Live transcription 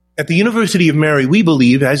At the University of Mary, we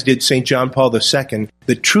believe, as did St. John Paul II,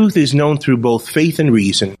 that truth is known through both faith and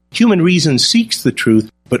reason. Human reason seeks the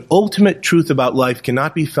truth, but ultimate truth about life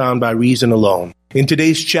cannot be found by reason alone. In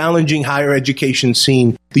today's challenging higher education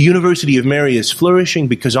scene, the University of Mary is flourishing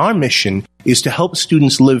because our mission is to help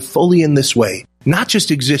students live fully in this way, not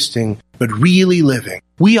just existing, but really living.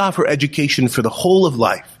 We offer education for the whole of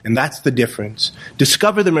life, and that's the difference.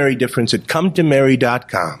 Discover the Mary difference at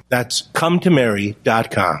cometomary.com. That's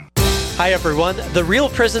cometomary.com. Hi everyone, the Real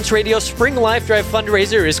Presence Radio Spring Life Drive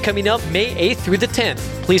fundraiser is coming up May 8th through the 10th.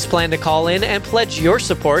 Please plan to call in and pledge your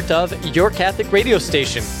support of your Catholic radio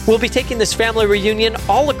station. We'll be taking this family reunion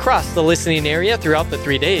all across the listening area throughout the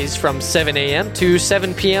 3 days from 7 a.m. to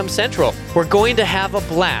 7 p.m. Central. We're going to have a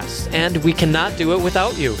blast, and we cannot do it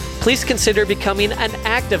without you. Please consider becoming an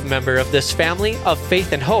active member of this family of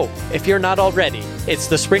faith and hope if you're not already. It's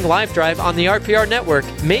the Spring Life Drive on the RPR Network,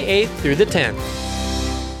 May 8th through the 10th.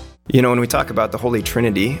 You know, when we talk about the Holy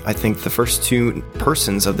Trinity, I think the first two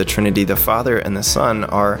persons of the Trinity, the Father and the Son,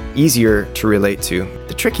 are easier to relate to.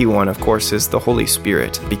 The tricky one, of course, is the Holy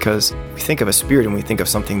Spirit, because we think of a spirit and we think of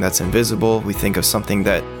something that's invisible. We think of something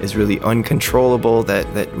that is really uncontrollable,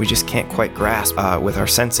 that we just can't quite grasp with our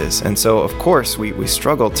senses. And so, of course, we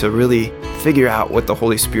struggle to really figure out what the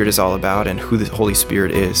Holy Spirit is all about and who the Holy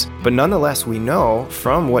Spirit is. But nonetheless, we know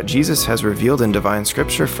from what Jesus has revealed in divine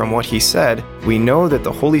scripture, from what he said, we know that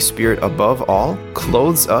the Holy Spirit above all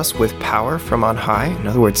clothes us with power from on high. In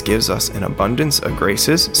other words, gives us an abundance of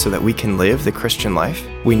graces so that we can live the Christian life.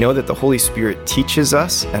 We know that the Holy Spirit teaches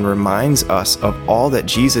us and reminds us of all that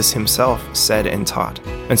Jesus himself said and taught.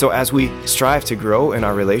 And so as we strive to grow in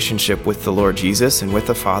our relationship with the Lord Jesus and with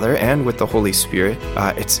the Father and with the Holy Spirit,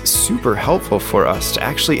 it's super helpful for us to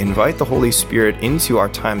actually invite the Holy Spirit into our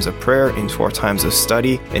times of prayer, into our times of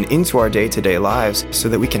study, and into our day-to-day lives so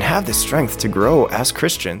that we can have the strength to grow as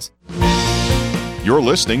Christians. You're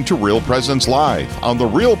listening to Real Presence Live on the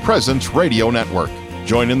Real Presence Radio Network.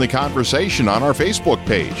 Join in the conversation on our Facebook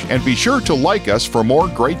page and be sure to like us for more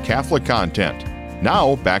great Catholic content.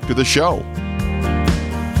 Now, back to the show.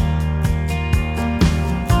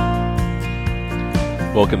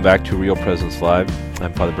 Welcome back to Real Presence Live.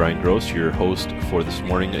 I'm Father Brian Gross, your host for this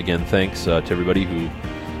morning. Again, thanks to everybody who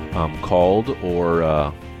called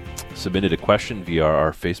or submitted a question via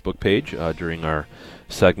our Facebook page during our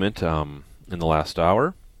segment in the last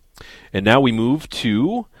hour. And now we move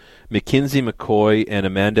to Mackenzie McCoy and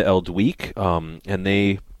Amanda L. Dweek, and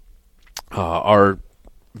they are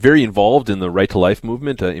very involved in the Right to Life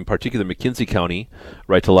movement, in particular McKinsey County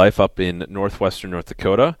Right to Life up in northwestern North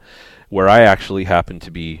Dakota, where I actually happen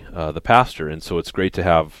to be the pastor, and so it's great to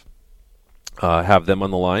have them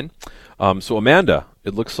on the line. So Amanda,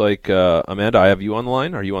 it looks like, Amanda, I have you on the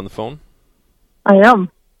line. Are you on the phone? I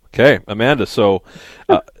am. Okay, Amanda, so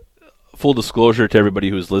full disclosure to everybody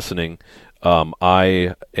who's listening,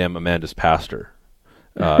 I am Amanda's pastor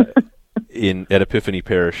at Epiphany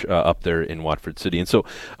Parish up there in Watford City. And so,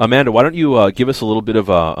 Amanda, why don't you give us a little bit of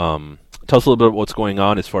tell us a little bit about what's going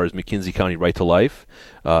on as far as McKinsey County Right to Life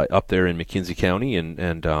up there in McKinsey County,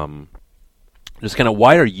 and just kind of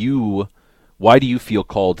why do you feel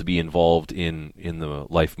called to be involved in the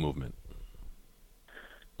life movement?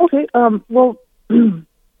 Okay, well,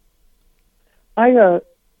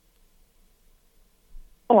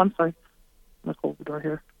 I'm sorry. I'm going to close the door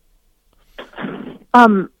here.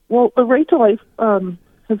 Well, the Right to Life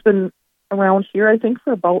has been around here, I think,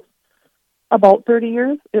 for about 30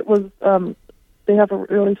 years. It was, they have a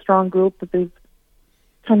really strong group that they've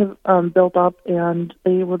kind of built up, and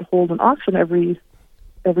they would hold an auction every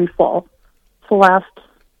fall. So last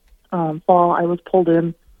fall, I was pulled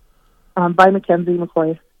in by Mackenzie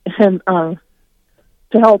McCoy and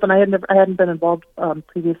to help, and I hadn't been involved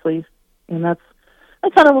previously, and I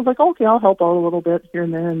kind of was like, okay, I'll help out a little bit here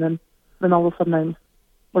and there, and then all of a sudden I'm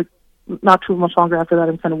like, not too much longer after that,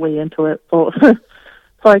 I'm kind of way into it. So, so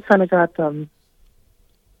I kind of got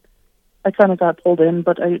pulled in,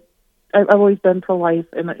 but I've always been pro-life,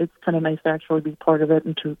 and it's kind of nice to actually be part of it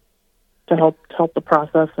and to help the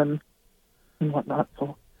process and whatnot.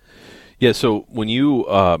 So. Yeah. So when you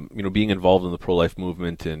being involved in the pro-life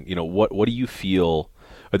movement, and what do you feel?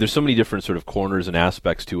 There's so many different sort of corners and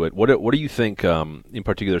aspects to it. What do you think, in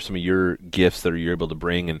particular, some of your gifts that you're able to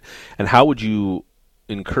bring, and how would you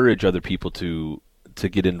encourage other people to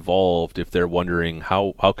get involved if they're wondering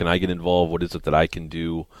how can I get involved? What is it that I can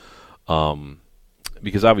do?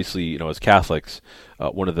 Because obviously, as Catholics,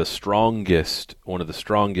 one of the strongest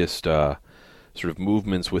sort of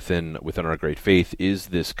movements within our great faith is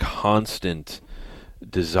this constant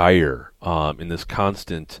desire, and this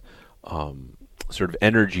constant sort of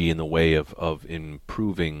energy in the way of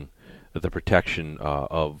improving the protection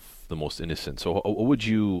of the most innocent. So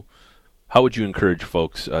how would you encourage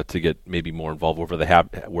folks to get maybe more involved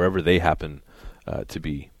wherever they happen to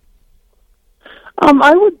be?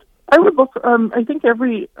 I would look. I think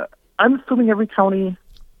I'm assuming every county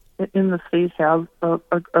in the state has a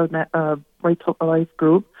right to life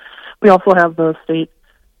group. We also have the state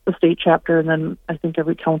chapter, and then I think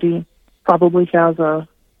every county probably has a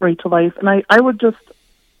right to life. And I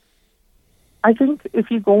think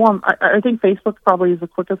if you go on, I think Facebook probably is the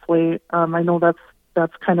quickest way. I know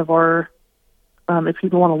that's kind of our. If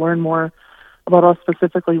people want to learn more about us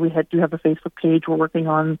specifically, we do have a Facebook page. We're working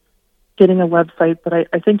on getting a website, but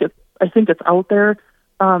I think it's out there.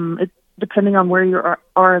 Depending on where you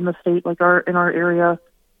are in the state, like in our area,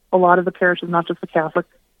 a lot of the parishes, not just the Catholic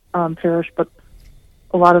parish, but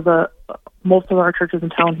a lot of most of our churches in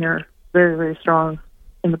town here are very, very strong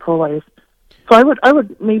in the pro-life. So I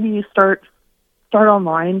would maybe start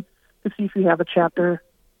online to see if you have a chapter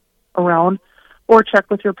around, or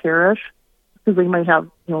check with your parish, because they might have,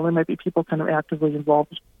 there might be people kind of actively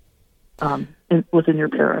involved within your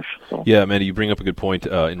parish. So. Yeah, Amanda, you bring up a good point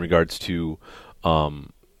in regards to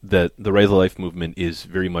that the Right to Life movement is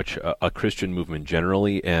very much a Christian movement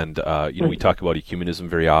generally, and we talk about ecumenism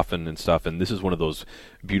very often and stuff, and this is one of those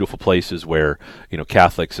beautiful places where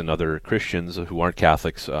Catholics and other Christians who aren't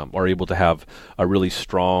Catholics are able to have a really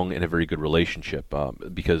strong and a very good relationship,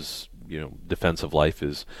 because defense of life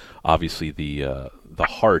is obviously the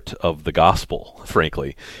heart of the gospel.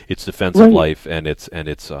 Frankly, it's defense of life, and it's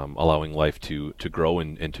allowing life to grow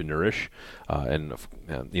and to nourish, and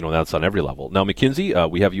that's on every level. Now, Mackenzie,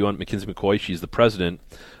 we have you on, Mackenzie McCoy. She's the president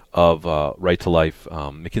of Right to Life,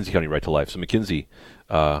 McKenzie County Right to Life. So, Mackenzie,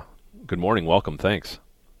 good morning. Welcome. Thanks.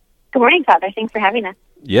 Good morning, Father. Thanks for having us.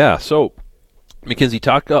 Yeah. So, Mackenzie,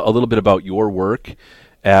 talk a little bit about your work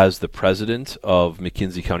as the president of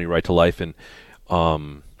McKenzie County Right to Life, and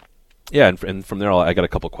and from there I got a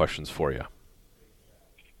couple questions for you.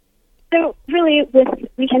 So really, with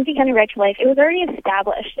McKenzie County Right to Life, it was already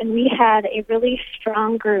established, and we had a really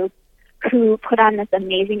strong group who put on this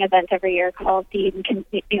amazing event every year called the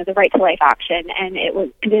Right to Life Auction, and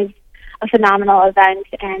it is a phenomenal event,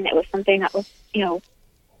 and it was something that was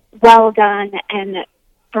well done and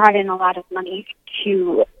brought in a lot of money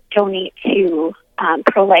to donate to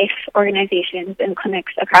pro-life organizations and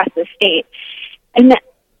clinics across the state. And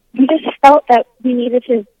we just felt that we needed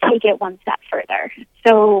to take it one step further.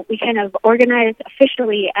 So we kind of organized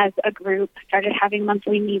officially as a group, started having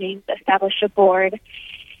monthly meetings, established a board.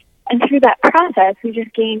 And through that process, we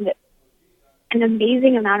just gained an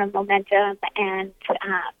amazing amount of momentum and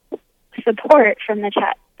support from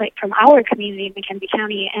from our community in McKenzie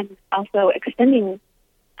County, and also extending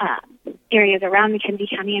areas around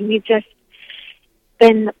McKenzie County. And we've just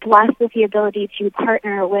been blessed with the ability to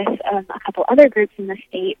partner with a couple other groups in the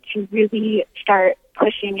state to really start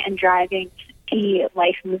pushing and driving the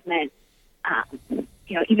life movement,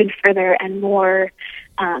 even further and more,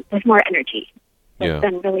 with more energy. So it's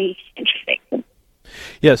been really interesting.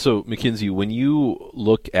 Yeah. So, Mackenzie, when you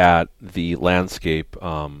look at the landscape,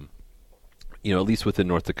 at least within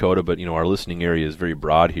North Dakota, but our listening area is very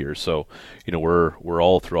broad here, so we're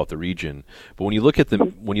all throughout the region. But when you look at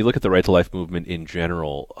the Right to Life movement in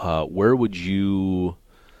general, where would you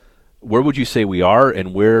say we are,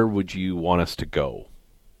 and where would you want us to go?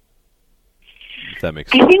 If that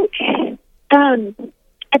makes sense. I think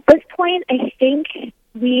at this point, I think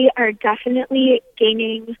we are definitely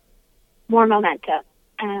gaining more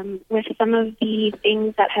momentum with some of the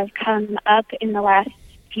things that have come up in the last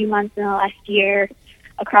few months, in the last year,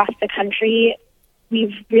 across the country.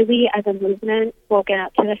 We've really, as a movement, woken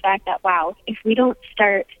up to the fact that, wow, if we don't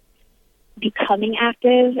start becoming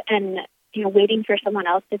active and waiting for someone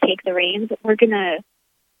else to take the reins, we're going to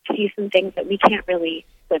see some things that we can't really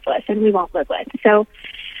live with, and we won't live with. So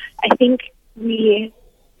I think we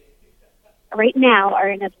right now are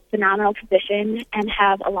in a phenomenal position and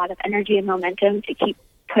have a lot of energy and momentum to keep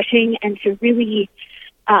pushing and to really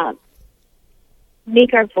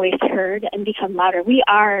make our voice heard and become louder. We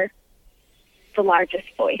are the largest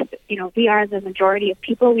voice. We are the majority of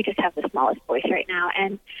people. We just have the smallest voice right now.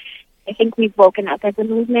 And I think we've woken up as a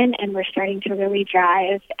movement, and we're starting to really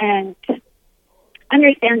drive and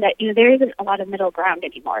understand that, there isn't a lot of middle ground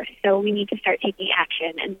anymore. So we need to start taking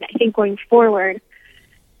action. And I think going forward,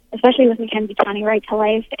 especially with McKenzie County Right to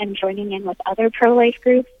Life and joining in with other pro-life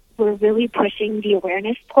groups, we're really pushing the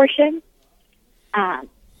awareness portion.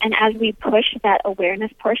 And as we push that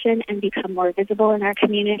awareness portion and become more visible in our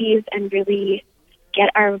communities and really get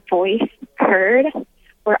our voice heard,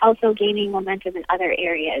 we're also gaining momentum in other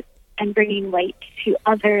areas. and bringing light to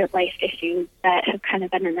other life issues that have kind of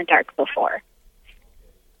been in the dark before.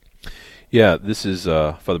 Yeah, this is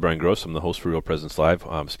Father Brian Gross. I'm the host for Real Presence Live.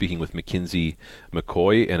 I'm speaking with Mackenzie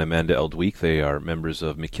McCoy and Amanda Eldweek. They are members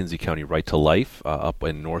of McKenzie County Right to Life up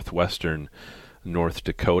in northwestern North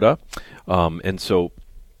Dakota. And so,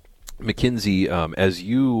 Mackenzie, as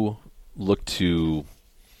you look to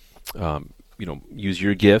use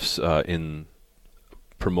your gifts in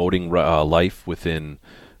promoting life within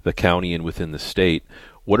the county and within the state,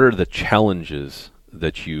 what are the challenges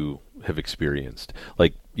that you have experienced?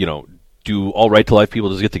 Like, do all Right to Life people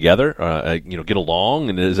just get together, get along,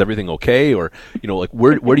 and is everything okay? Or,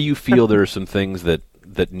 where do you feel there are some things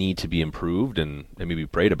that need to be improved and maybe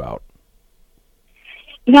prayed about?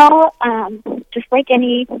 Just like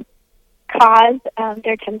any cause,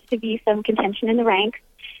 there tends to be some contention in the ranks.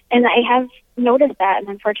 And I have noticed that, and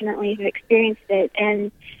unfortunately have experienced it.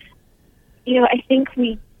 And, I think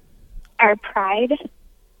our pride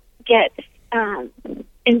gets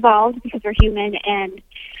involved because we're human, and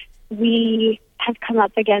we have come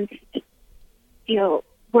up against,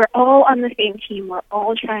 we're all on the same team. We're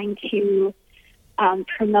all trying to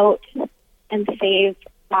promote and save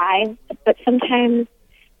lives. But sometimes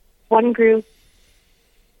one group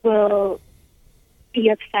will be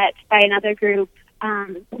upset by another group.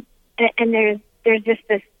 And there's just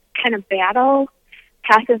this kind of battle,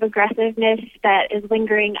 passive aggressiveness that is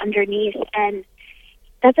lingering underneath, and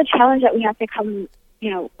that's a challenge that we have to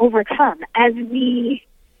overcome. As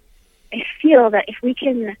I feel that if we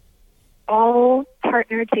can all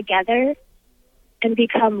partner together and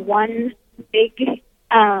become one big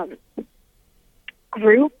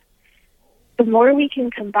group, the more we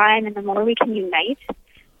can combine and the more we can unite,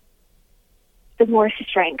 the more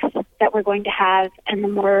strength that we're going to have and the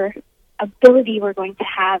more ability we're going to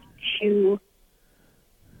have to,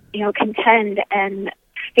 contend and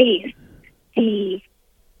face the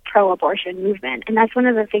pro-abortion movement. And that's one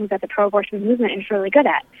of the things that the pro-abortion movement is really good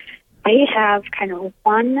at. They have kind of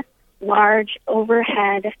one large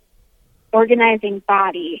overhead organizing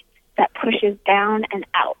body that pushes down and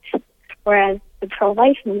out. Whereas the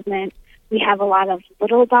pro-life movement, we have a lot of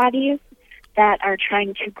little bodies that are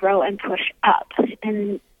trying to grow and push up.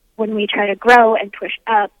 And when we try to grow and push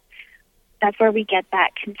up, that's where we get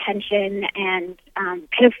that contention and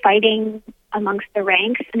kind of fighting amongst the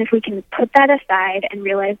ranks. And if we can put that aside and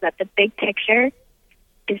realize that the big picture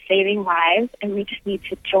is saving lives and we just need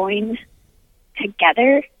to join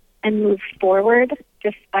together and move forward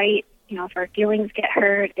despite, if our feelings get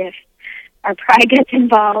hurt, if our pride gets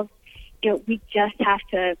involved, we just have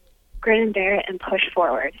to grin and bear it and push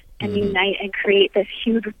forward and unite and create this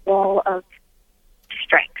huge wall of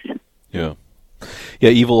strength. Yeah. Yeah,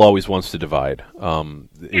 evil always wants to divide.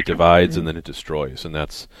 It divides and then it destroys, and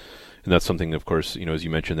that's something, of course, as you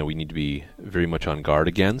mentioned, that we need to be very much on guard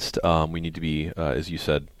against. We need to be, as you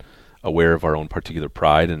said, aware of our own particular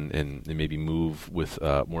pride and maybe move with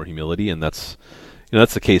more humility, and that's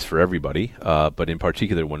the case for everybody. But in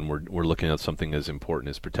particular, when we're looking at something as important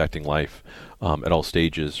as protecting life at all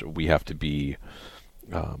stages, we have to be,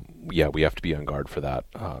 on guard for that.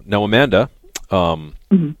 Now, Amanda.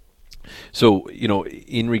 So,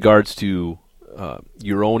 in regards to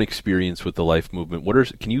your own experience with the life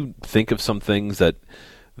movement, can you think of some things that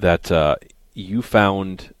you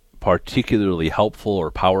found particularly helpful or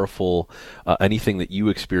powerful? Anything that you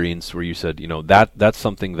experienced where you said, that's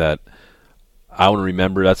something that I want to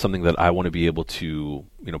remember. That's something that I want to be able to,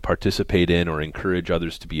 participate in or encourage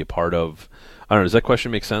others to be a part of. I don't know. Does that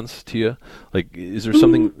question make sense to you? Like, is there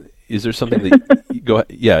something that go ahead?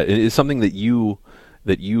 Yeah, is something that you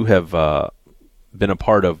have been a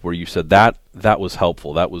part of where you said that was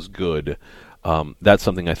helpful, that was good, that's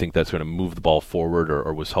something I think that's going to move the ball forward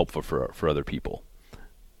or was helpful for other people?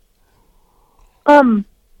 Excuse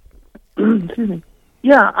me.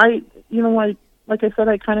 Yeah, like I said,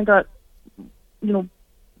 I kind of got,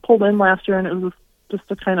 pulled in last year, and it was just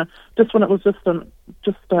when it was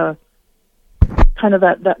kind of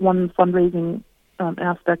that one fundraising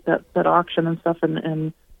aspect, that auction and stuff,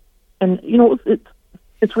 and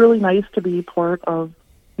it's really nice to be part of,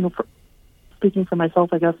 speaking for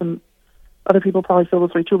myself, I guess, and other people probably feel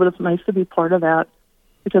this way too, but it's nice to be part of that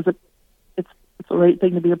because it's the right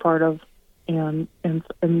thing to be a part of. And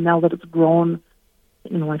now that it's grown,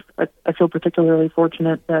 I feel particularly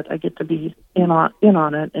fortunate that I get to be in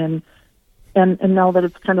on it. And now that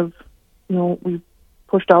it's kind of, we've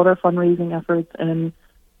pushed out our fundraising efforts and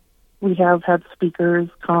we have had speakers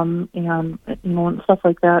come and, and stuff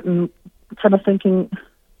like that, and kind of thinking,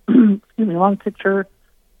 long picture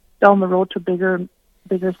down the road to bigger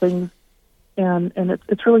things, and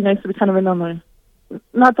it's really nice to be kind of in on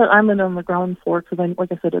not that I'm in on the ground floor, because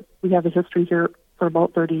like I said, we have a history here for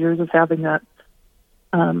about 30 years of having that,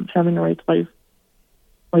 having a Right to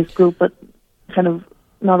Life group, but kind of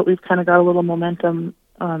now that we've kind of got a little momentum,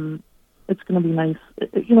 it's going to be nice,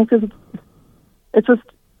 because it's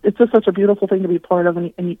just such a beautiful thing to be part of,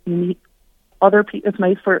 and you meet other people. It's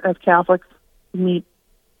nice as Catholics, meet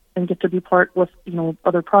and get to be part with,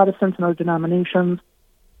 other Protestants and other denominations,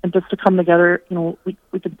 and just to come together,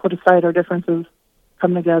 we can put aside our differences,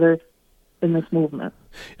 come together in this movement.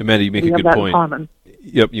 Amanda, you make a good point. Common.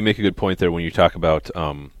 Yep, you make a good point there when you talk about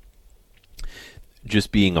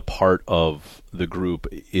just being a part of the group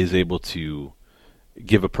is able to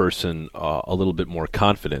give a person a little bit more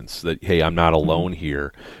confidence that, hey, I'm not alone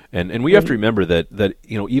here. And we have to remember that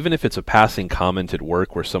even if it's a passing comment at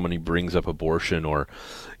work where somebody brings up abortion, or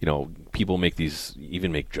people make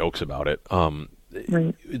jokes about it,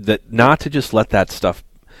 that not to just let that stuff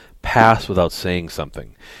pass without saying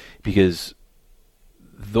something, because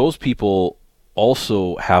those people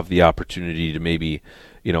also have the opportunity to maybe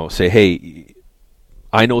say, hey,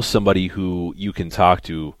 I know somebody who you can talk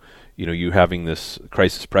to, you having this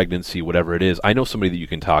crisis pregnancy, whatever it is, I know somebody that you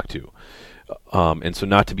can talk to. And so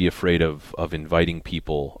not to be afraid of inviting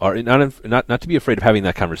people, or not to be afraid of having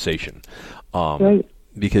that conversation,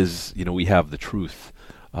 because, we have the truth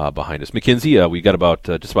behind us. Mackenzie, we got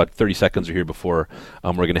just about 30 seconds here before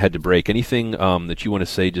we're going to head to break. Anything that you want to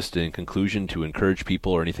say just in conclusion to encourage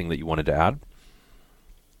people, or anything that you wanted to add?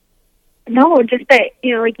 No, just that,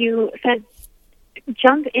 like you said,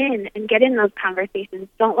 jump in and get in those conversations.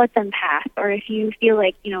 Don't let them pass. Or if you feel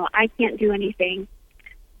like, I can't do anything,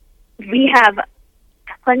 we have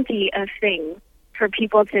plenty of things for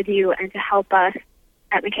people to do and to help us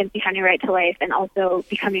at McKenzie County Right to Life, and also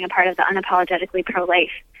becoming a part of the Unapologetically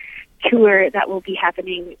Pro-Life tour that will be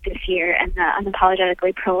happening this year, and the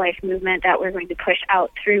Unapologetically Pro-Life movement that we're going to push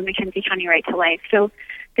out through McKenzie County Right to Life. So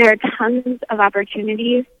there are tons of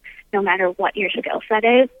opportunities, no matter what your skill set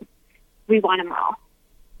is. We want them all.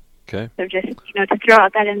 Okay. So just, to throw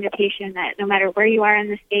out that invitation that no matter where you are in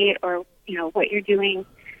the state, or, what you're doing,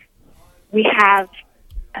 we have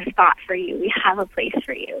a spot for you. We have a place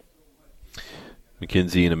for you.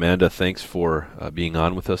 Mackenzie and Amanda, thanks for being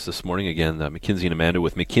on with us this morning. Again, Mackenzie and Amanda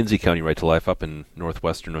with McKenzie County Right to Life up in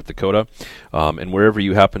northwestern North Dakota. And wherever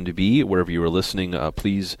you happen to be, wherever you are listening,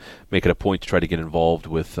 please make it a point to try to get involved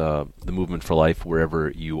with the Movement for Life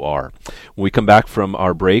wherever you are. When we come back from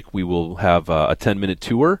our break, we will have a 10-minute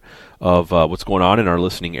tour of what's going on in our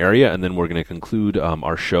listening area, and then we're going to conclude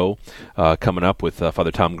our show coming up with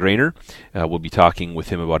Father Tom Grainer. We'll be talking with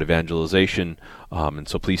him about evangelization, and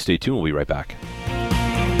so please stay tuned. We'll be right back.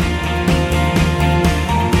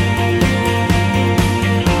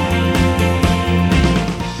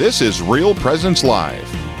 This is Real Presence Live,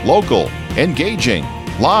 local, engaging,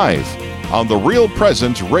 live on the Real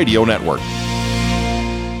Presence Radio Network.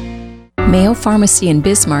 Mayo Pharmacy in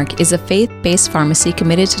Bismarck is a faith-based pharmacy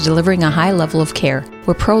committed to delivering a high level of care.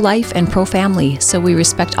 We're pro-life and pro-family, so we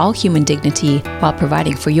respect all human dignity while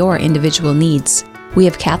providing for your individual needs. We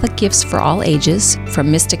have Catholic gifts for all ages, from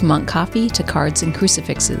Mystic Monk coffee to cards and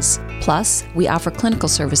crucifixes. Plus, we offer clinical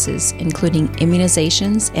services, including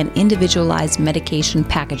immunizations and individualized medication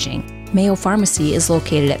packaging. Mayo Pharmacy is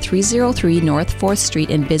located at 303 North 4th Street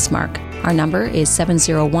in Bismarck. Our number is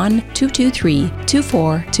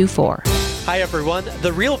 701-223-2424. Hi everyone,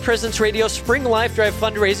 the Real Presence Radio Spring Life Drive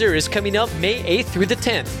fundraiser is coming up May 8th through the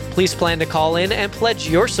 10th. Please plan to call in and pledge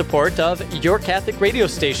your support of your Catholic radio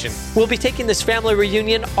station. We'll be taking this family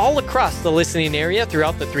reunion all across the listening area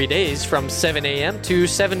throughout the 3 days from 7 a.m. to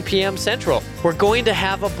 7 p.m. Central. We're going to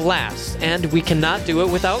have a blast, and we cannot do it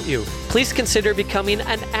without you. Please consider becoming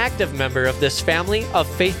an active member of this family of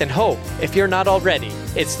faith and hope if you're not already.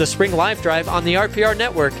 It's the Spring Life Drive on the RPR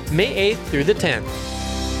Network, May 8th through the 10th.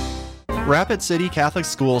 Rapid City Catholic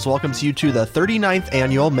Schools welcomes you to the 39th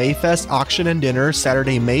Annual Mayfest Auction and Dinner,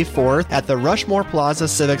 Saturday, May 4th at the Rushmore Plaza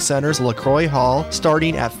Civic Center's LaCroix Hall,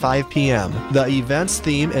 starting at 5 p.m. The event's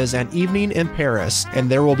theme is An Evening in Paris,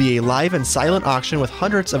 and there will be a live and silent auction with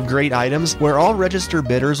hundreds of great items where all registered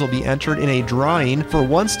bidders will be entered in a drawing for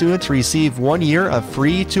one student to receive 1 year of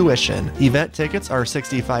free tuition. Event tickets are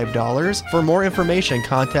 $65. For more information,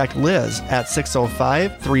 contact Liz at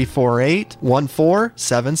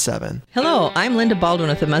 605-348-1477. Hello, I'm Linda Baldwin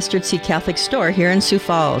with the Mustard Seed Catholic Store here in Sioux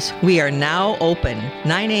Falls. We are now open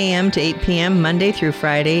 9 a.m. to 8 p.m. Monday through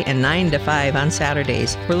Friday and 9 to 5 on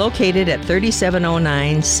Saturdays. We're located at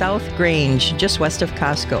 3709 South Grange, just west of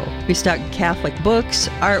Costco. We stock Catholic books,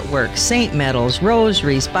 artwork, saint medals,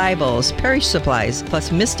 rosaries, Bibles, parish supplies,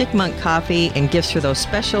 plus Mystic Monk coffee and gifts for those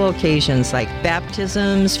special occasions like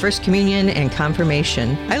baptisms, First Communion, and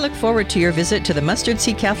confirmation. I look forward to your visit to the Mustard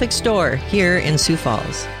Seed Catholic Store here in Sioux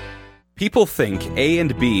Falls. People think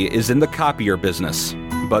A&B is in the copier business,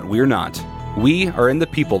 but we're not. We are in the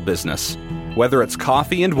people business. Whether it's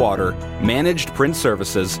coffee and water, managed print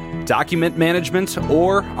services, document management,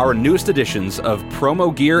 or our newest editions of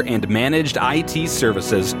promo gear and managed IT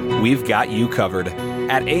services, we've got you covered.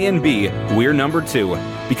 At A&B, we're number 2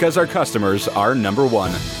 because our customers are number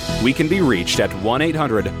 1. We can be reached at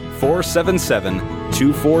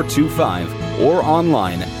 1-800-477-2425 or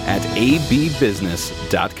online at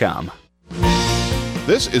abbusiness.com.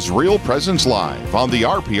 This is Real Presence Live on the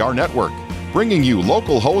RPR Network, bringing you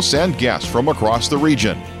local hosts and guests from across the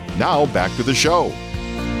region. Now back to the show.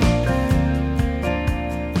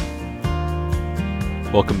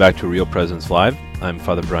 Welcome back to Real Presence Live. I'm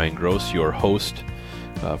Father Brian Gross, your host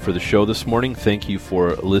for the show this morning. Thank you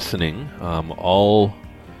for listening all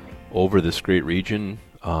over this great region.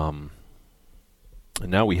 And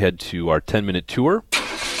now we head to our 10-minute tour.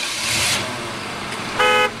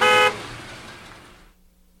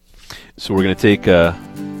 So we're going to take we're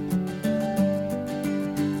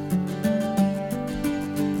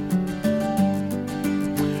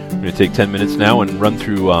going to take 10 minutes now and run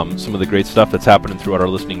through some of the great stuff that's happening throughout our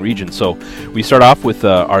listening region. So we start off with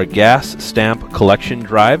our gas stamp collection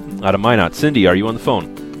drive out of Minot. Cindy, are you on the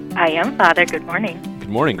phone? I am, Father. Good morning. Good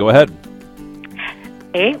morning. Go ahead.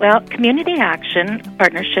 Okay, well, Community Action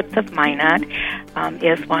Partnerships of Minot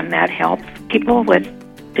is one that helps people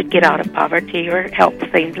to get out of poverty or help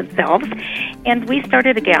save themselves. And we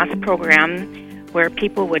started a gas program where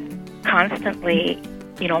people would constantly,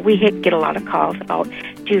 we get a lot of calls about,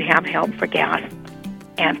 do you have help for gas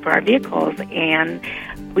and for our vehicles? And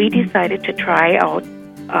we decided to try out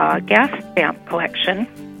gas stamp collection,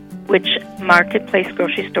 which Marketplace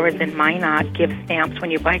grocery stores in Minot give stamps when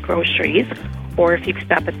you buy groceries, or if you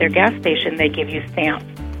stop at their gas station, they give you stamps.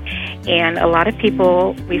 And a lot of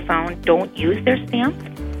people, we found, don't use their stamps.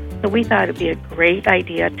 So we thought it would be a great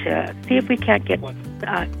idea to see if we can't get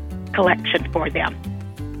a collection for them.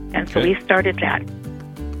 And so we started that.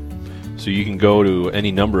 So you can go to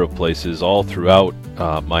any number of places all throughout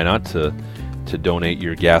Minot to donate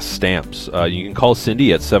your gas stamps. You can call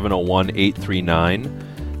Cindy at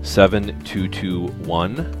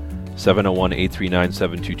 701-839-7221,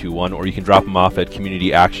 701-839-7221, or you can drop them off at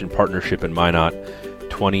Community Action Partnership in Minot,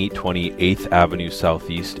 2020 8th Avenue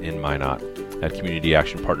Southeast in Minot. At Community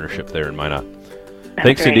Action Partnership there in Minot.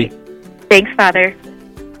 Thanks, great. Cindy. Thanks, Father.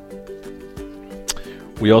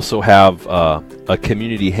 We also have a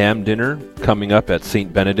community ham dinner coming up at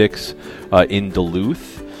St. Benedict's in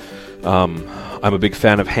Duluth. I'm a big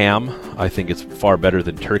fan of ham. I think it's far better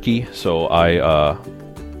than turkey, so I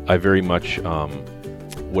very much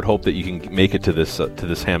would hope that you can make it to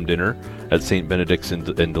this ham dinner at St. Benedict's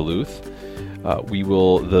in Duluth.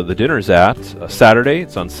 The dinner's at Saturday.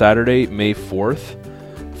 It's on Saturday, May 4th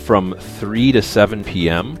from 3 to 7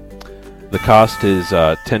 p.m. The cost is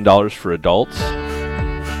 $10 for adults.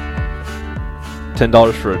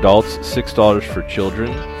 $10 for adults, $6 for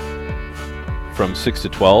children from 6 to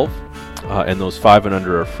 12. And those 5 and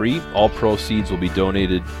under are free. All proceeds will be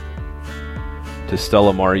donated to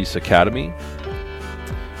Stella Maris Academy.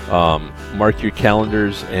 Mark your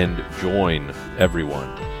calendars and join everyone.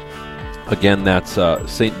 Again, that's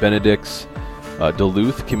St. Benedict's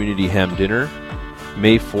Duluth Community Ham Dinner,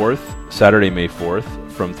 May 4th, Saturday, May 4th,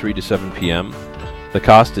 from 3 to 7 p.m. The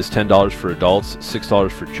cost is $10 for adults,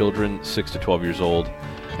 $6 for children, 6 to 12 years old,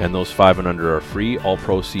 and those 5 and under are free. All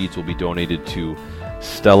proceeds will be donated to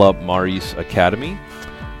Stella Maris Academy.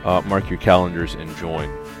 Mark your calendars and join.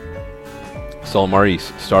 Stella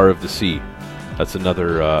Maris, Star of the Sea. That's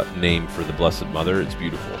another name for the Blessed Mother. It's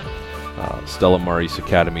beautiful. Stella Maris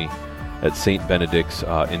Academy at St. Benedict's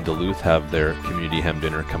in Duluth have their community ham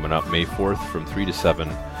dinner coming up May 4th from 3 to 7.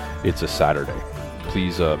 It's a Saturday.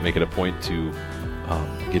 Please make it a point to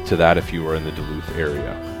get to that if you are in the Duluth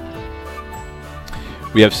area.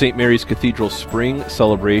 We have St. Mary's Cathedral Spring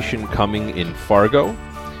Celebration coming in Fargo.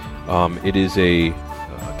 It is a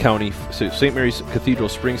St. Mary's Cathedral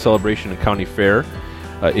Spring Celebration and County Fair.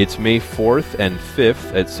 It's May 4th and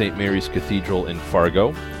 5th at St. Mary's Cathedral in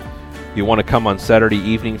Fargo. You want to come on Saturday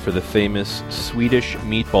evening for the famous Swedish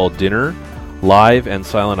meatball dinner, live and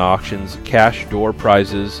silent auctions, cash door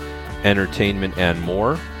prizes, entertainment, and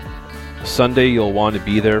more. Sunday, you'll want to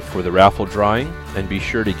be there for the raffle drawing, and be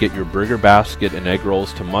sure to get your burger basket and egg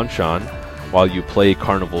rolls to munch on while you play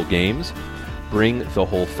carnival games. Bring the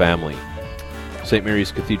whole family. St.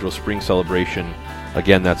 Mary's Cathedral Spring Celebration,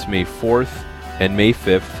 again, that's May 4th and May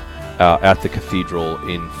 5th at the Cathedral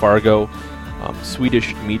in Fargo.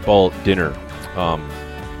 Swedish meatball dinner.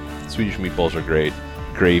 Swedish meatballs are great.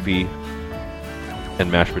 Gravy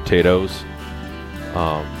and mashed potatoes.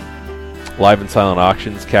 Live and silent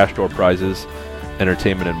auctions, cash door prizes,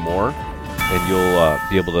 entertainment, and more. And you'll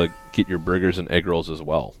be able to get your burgers and egg rolls as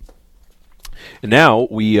well. And now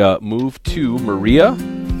we move to Maria,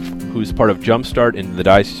 who's part of Jumpstart in the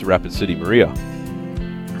Diocese of Rapid City. Maria.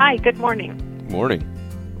 Hi, good morning. Good morning.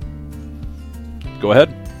 Go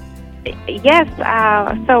ahead. Yes,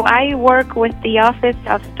 so I work with the Office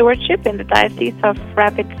of Stewardship in the Diocese of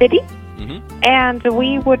Rapid City. And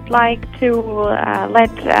we would like to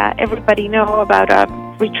let everybody know about a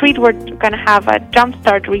retreat. We're going to have a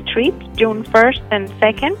Jumpstart retreat June 1st and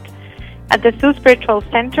 2nd at the Sioux Spiritual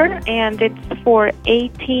Center, and it's for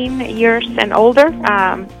 18 years and older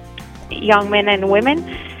young men and women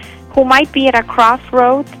who might be at a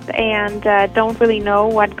crossroads and don't really know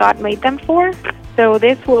what God made them for. So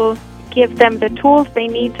this will give them the tools they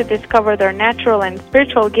need to discover their natural and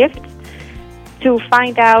spiritual gifts, to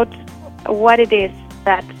find out what it is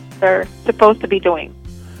that they're supposed to be doing.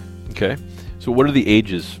 Okay. So what are the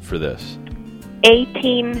ages for this?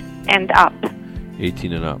 18 and up.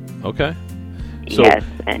 18 and up. Okay. So,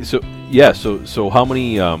 yes. So how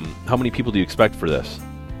many people do you expect for this?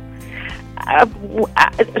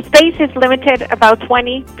 Space is limited, about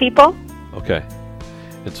 20 people. Okay.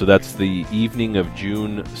 And so that's the evening of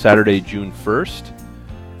Saturday, June 1st,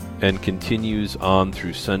 and continues on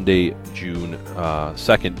through Sunday, June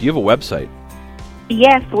 2nd. Do you have a website?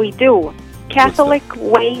 Yes, we do.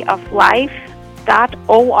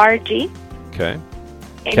 CatholicWayOfLife.org. Okay.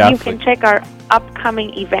 And you can check our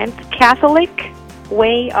upcoming events,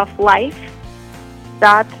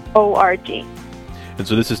 CatholicWayOfLife.org. And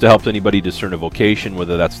so this is to help anybody discern a vocation,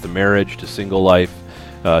 whether that's the marriage, to single life,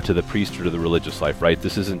 to the priesthood, or the religious life, right?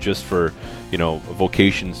 This isn't just for,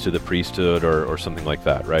 vocations to the priesthood or something like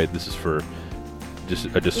that, right? This is for just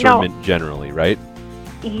a discernment generally, right?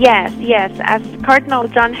 Yes. As Cardinal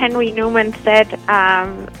John Henry Newman said,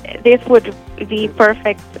 this would be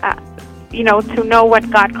perfect, to know what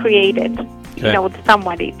God created,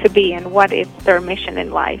 somebody to be and what is their mission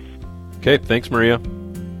in life. Okay, thanks, Maria.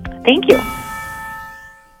 Thank you.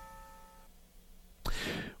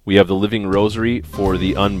 We have the Living Rosary for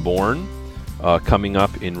the Unborn coming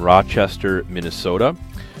up in Rochester, Minnesota.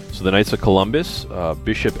 So the Knights of Columbus,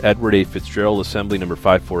 Bishop Edward A. Fitzgerald, Assembly number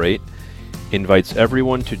 548, invites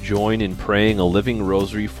everyone to join in praying a Living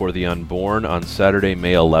Rosary for the Unborn on Saturday,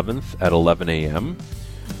 May 11th at 11 a.m.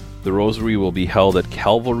 The Rosary will be held at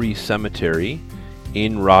Calvary Cemetery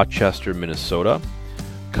in Rochester, Minnesota.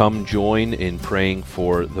 Come join in praying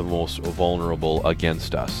for the most vulnerable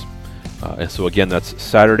against us. And so again, that's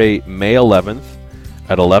Saturday, May 11th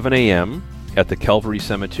at 11 a.m. at the Calvary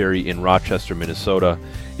Cemetery in Rochester, Minnesota.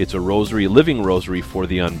 It's a rosary, Living Rosary for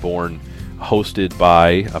the Unborn, presented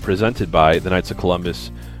by the Knights of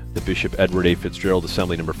Columbus, the Bishop Edward A. Fitzgerald,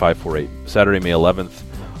 Assembly number 548, Saturday, May 11th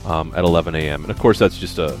at 11 a.m. And of course, that's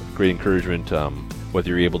just a great encouragement, whether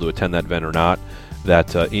you're able to attend that event or not,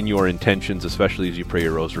 that in your intentions, especially as you pray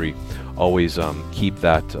your rosary, always keep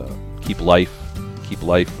life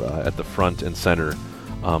at the front and center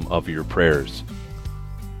of your prayers.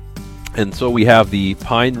 And so we have the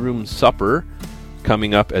Pine Room Supper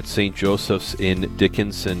coming up at St. Joseph's in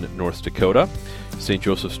Dickinson, North Dakota. St.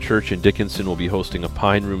 Joseph's Church in Dickinson will be hosting a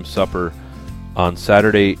Pine Room Supper on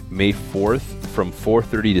Saturday, May 4th from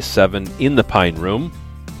 4:30 to 7 in the Pine Room.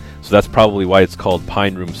 So that's probably why it's called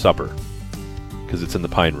Pine Room Supper, because it's in the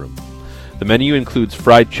Pine Room. The menu includes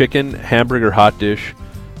fried chicken, hamburger hot dish,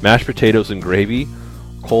 mashed potatoes and gravy,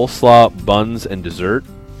 coleslaw, buns, and dessert.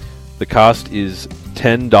 The cost is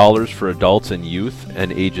 $10 for adults and youth,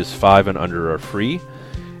 and ages 5 and under are free.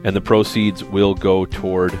 And the proceeds will go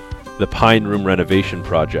toward the Pine Room renovation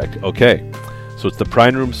project. Okay, so it's the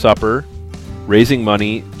Pine Room Supper, raising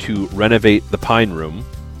money to renovate the Pine Room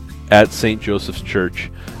at St. Joseph's Church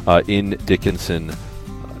in Dickinson,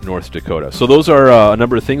 North Dakota. So those are a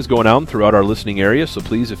number of things going on throughout our listening area. So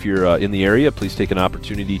please, if you're in the area, please take an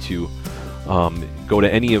opportunity to go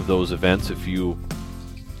to any of those events. If you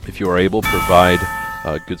are able, provide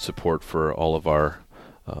good support for all of our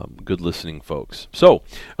good listening folks. So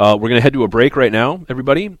we're going to head to a break right now,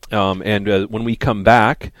 everybody. And when we come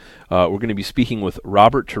back, we're going to be speaking with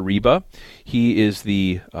Robert Tariba. He is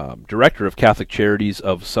the Director of Catholic Charities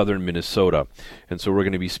of Southern Minnesota. And so we're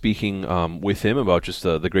going to be speaking with him about just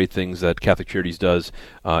the great things that Catholic Charities does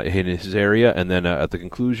in his area. And then at the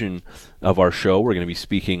conclusion of our show, we're going to be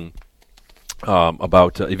speaking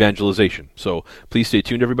about evangelization. So please stay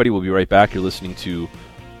tuned, everybody. We'll be right back. You're listening to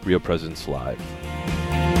Real Presence Live.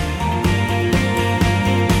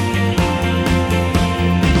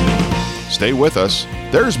 Stay with us.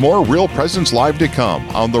 There's more Real Presence Live to come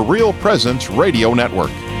on the Real Presence Radio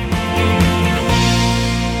Network.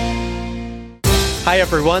 Hi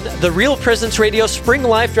everyone, the Real Presence Radio Spring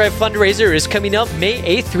Life Drive fundraiser is coming up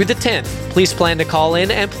May 8th through the 10th. Please plan to call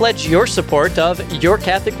in and pledge your support of your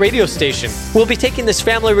Catholic radio station. We'll be taking this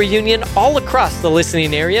family reunion all across the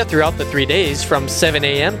listening area throughout the 3 days from 7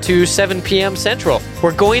 a.m. to 7 p.m. Central.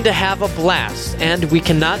 We're going to have a blast, and we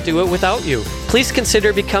cannot do it without you. Please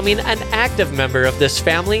consider becoming an active member of this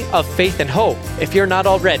family of faith and hope if you're not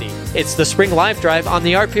already. It's the Spring Life Drive on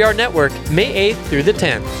the RPR Network, May 8th through the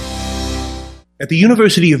 10th. At the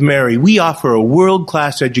University of Mary, we offer a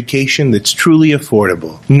world-class education that's truly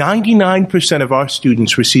affordable. 99% of our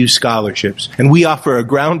students receive scholarships, and we offer a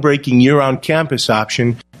groundbreaking year-round campus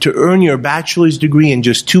option to earn your bachelor's degree in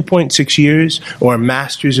just 2.6 years or a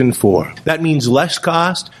master's in 4. That means less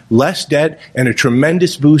cost, less debt, and a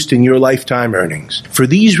tremendous boost in your lifetime earnings. For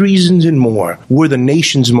these reasons and more, we're the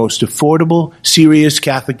nation's most affordable, serious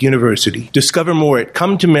Catholic university. Discover more at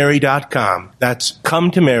cometomary.com. That's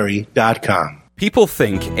cometomary.com. People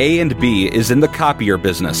think A&B is in the copier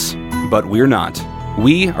business, but we're not.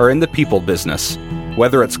 We are in the people business.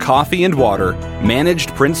 Whether it's coffee and water,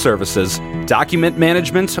 managed print services, document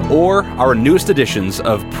management, or our newest editions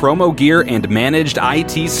of promo gear and managed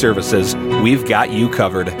IT services, we've got you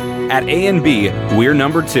covered. At A&B, we're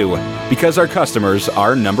number 2 because our customers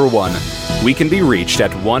are number 1. We can be reached at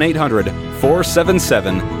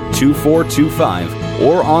 1-800-477-2425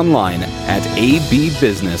 or online at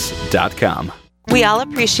abbusiness.com. We all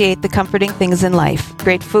appreciate the comforting things in life: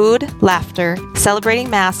 great food, laughter, celebrating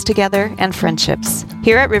Mass together, and friendships.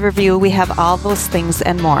 Here at Riverview, we have all those things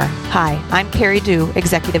and more. Hi, I'm Carrie Dew,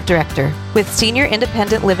 Executive Director. With senior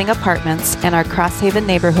independent living apartments and our Crosshaven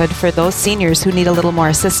neighborhood for those seniors who need a little more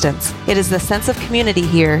assistance, it is the sense of community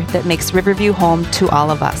here that makes Riverview home to all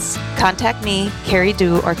of us. Contact me, Carrie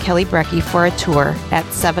Dew, or Kelly Brecky for a tour at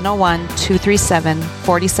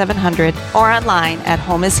 701-237-4700 or online at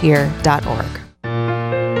homeishere.org.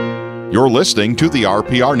 You're listening to the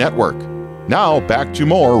RPR Network. Now back to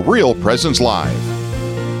more Real Presence Live.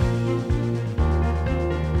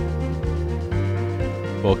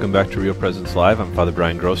 Welcome back to Real Presence Live. I'm Father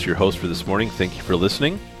Brian Gross, your host for this morning. Thank you for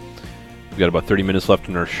listening. We've got about 30 minutes left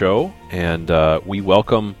in our show, and we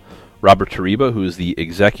welcome Robert Tariba, who is the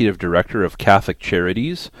Executive Director of Catholic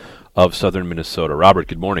Charities of Southern Minnesota. Robert,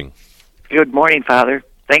 good morning. Good morning, Father.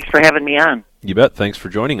 Thanks for having me on. You bet. Thanks for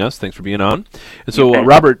joining us. Thanks for being on. And so,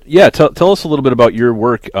 Robert, tell us a little bit about your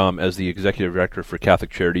work as the Executive Director for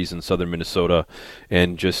Catholic Charities in Southern Minnesota,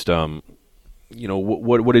 and just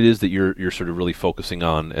what it is that you're sort of really focusing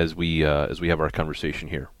on as we have our conversation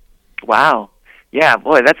here. Wow. Yeah,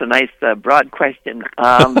 boy, that's a nice broad question.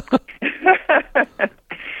 As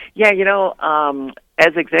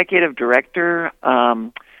Executive Director,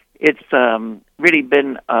 it's really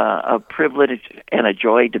been a privilege and a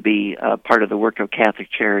joy to be part of the work of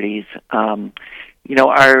Catholic Charities. Our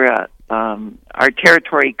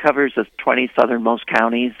territory covers the 20 southernmost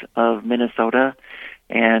counties of Minnesota,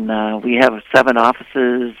 and we have 7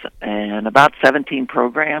 offices and about 17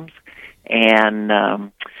 programs. And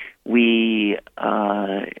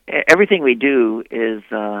everything we do is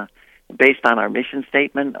based on our mission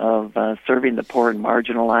statement of serving the poor and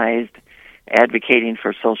marginalized, advocating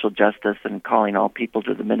for social justice, and calling all people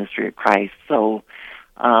to the ministry of Christ. So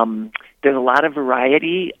there's a lot of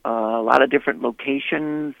variety, a lot of different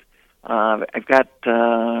locations. I've got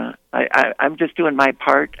I'm just doing my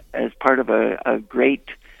part as part of a great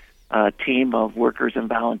team of workers and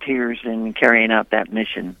volunteers in carrying out that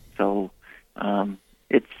mission. So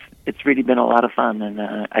it's really been a lot of fun, and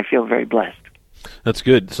I feel very blessed. That's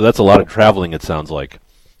good. So that's a lot of traveling, it sounds like.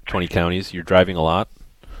 20 counties. You're driving a lot?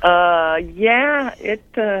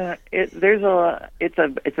 It's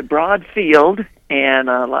a broad field, and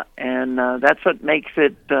that's what makes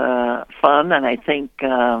it fun, and I think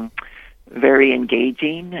very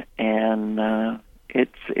engaging, and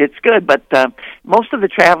it's good. But most of the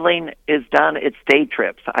traveling is done. It's day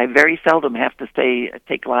trips. I very seldom have to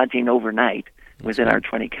take lodging overnight within our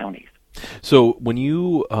 20 counties. So when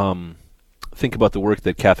you think about the work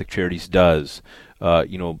that Catholic Charities does,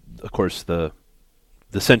 of course, the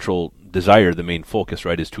central desire, the main focus,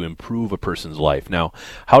 right, is to improve a person's life. Now,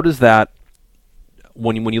 how does that,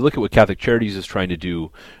 when you look at what Catholic Charities is trying to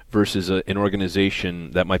do versus an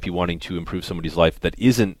organization that might be wanting to improve somebody's life that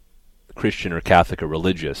isn't Christian or Catholic or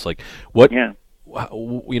religious, like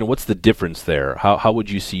what's the difference there? How would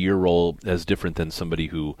you see your role as different than somebody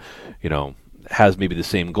who, has maybe the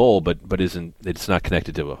same goal but it's not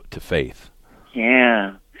connected to faith?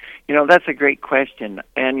 Yeah, that's a great question,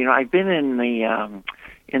 and I've been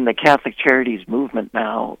in the Catholic Charities movement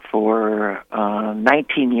now for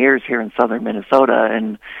 19 years here in southern Minnesota,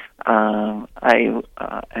 and I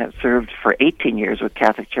have served for 18 years with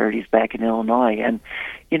Catholic Charities back in Illinois. And,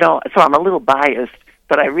 so I'm a little biased,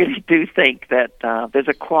 but I really do think that there's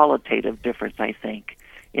a qualitative difference, I think,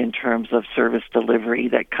 in terms of service delivery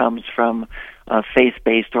that comes from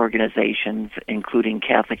faith-based organizations, including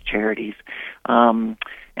Catholic Charities. And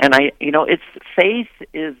it's faith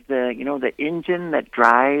is the engine that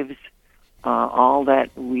drives all that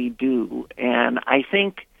we do. And I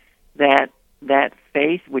think that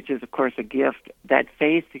faith, which is of course a gift, that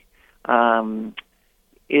faith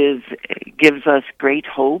gives us great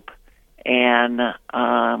hope, and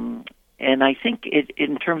I think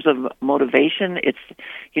in terms of motivation, it's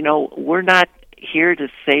we're not here to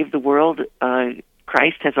save the world.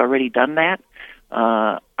 Christ has already done that.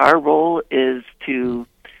 Our role is to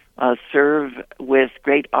serve with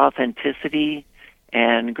great authenticity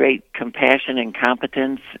and great compassion and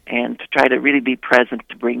competence, and to try to really be present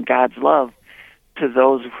to bring God's love to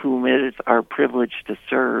those whom it is our privilege to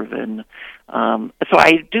serve. And so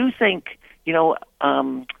I do think,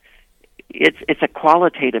 it's a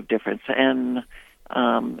qualitative difference. And,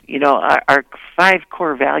 our 5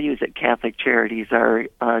 core values at Catholic Charities are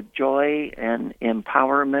joy and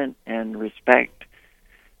empowerment and respect,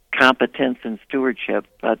 competence and stewardship.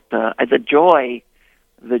 But the joy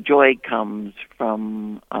comes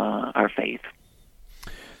from our faith.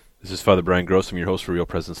 This is Father Brian Gross. I'm your host for Real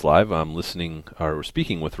Presence Live. I'm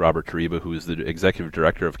speaking with Robert Tariba, who is the Executive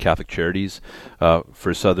Director of Catholic Charities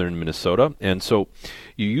for Southern Minnesota. And so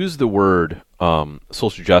you use the word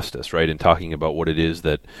social justice, right, in talking about what it is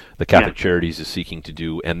that the Catholic Charities is seeking to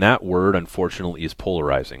do. And that word, unfortunately, is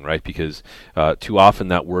polarizing, right, because too often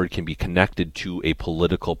that word can be connected to a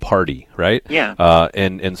political party, right? Yeah.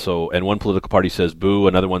 And one political party says boo,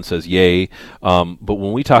 another one says yay. But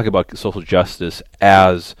when we talk about social justice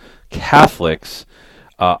as Catholics,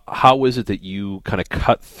 how is it that you kind of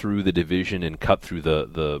cut through the division and cut through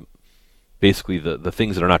the basically the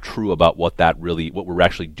things that are not true about what we're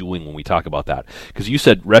actually doing when we talk about that? Because you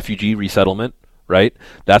said refugee resettlement, right?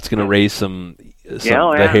 That's going to raise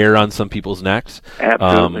the hair on some people's necks.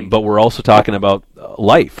 Absolutely. But we're also talking about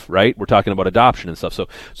life, right? We're talking about adoption and stuff. So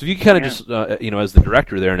if you kind of just, as the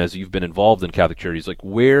director there, and as you've been involved in Catholic Charities, like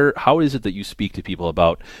how is it that you speak to people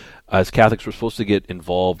about, as Catholics, we're supposed to get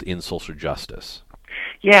involved in social justice?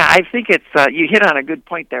 Yeah, I think it's, you hit on a good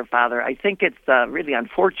point there, Father. I think it's really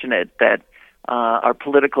unfortunate that our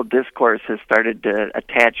political discourse has started to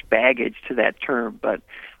attach baggage to that term. But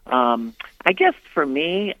I guess for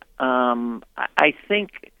me, I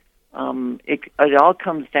think it all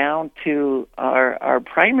comes down to our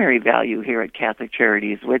primary value here at Catholic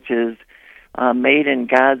Charities, which is made in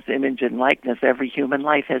God's image and likeness. Every human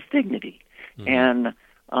life has dignity. Mm-hmm. And,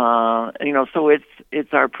 so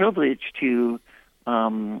it's our privilege to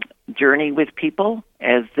journey with people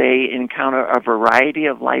as they encounter a variety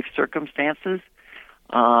of life circumstances,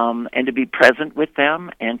 and to be present with them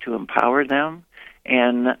and to empower them.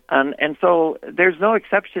 And so there's no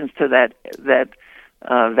exceptions to that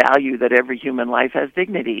value that every human life has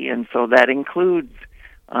dignity. And so that includes,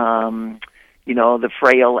 the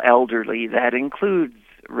frail elderly, that includes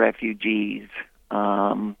refugees,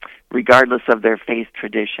 regardless of their faith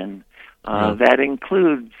tradition. That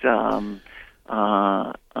includes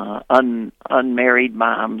unmarried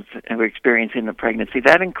moms who are experiencing the pregnancy.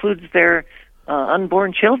 That includes their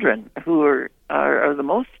unborn children who are the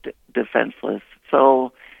most defenseless.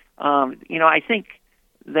 So, I think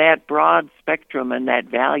that broad spectrum and that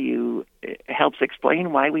value helps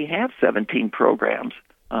explain why we have 17 programs.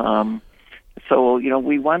 So,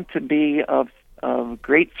 we want to be of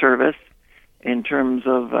great service in terms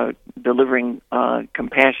of delivering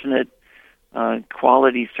compassionate,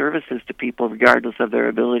 quality services to people regardless of their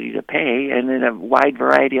ability to pay, and in a wide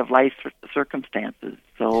variety of life circumstances.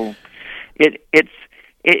 So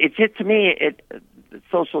to me,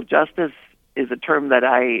 social justice is a term that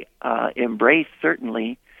I embrace,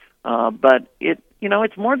 certainly, but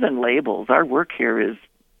it's more than labels. Our work here is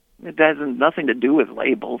It has nothing to do with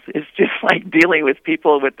labels. It's just like dealing with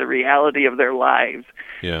people with the reality of their lives,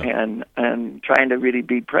 and trying to really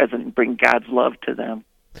be present and bring God's love to them.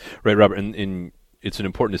 Right, Robert, and it's an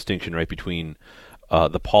important distinction, right, between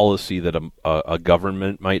the policy that a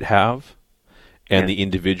government might have and the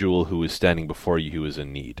individual who is standing before you who is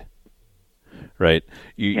in need. Right,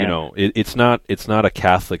 you know, it's not a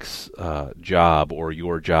Catholic's job or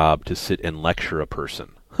your job to sit and lecture a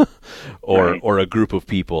person or a group of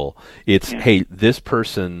people. It's hey, this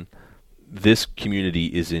person, this community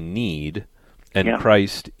is in need, and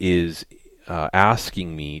Christ is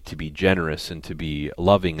asking me to be generous and to be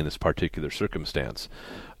loving in this particular circumstance.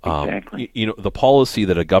 Exactly. You know, the policy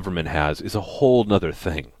that a government has is a whole nother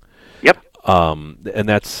thing. Yep. And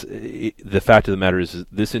that's the fact of the matter is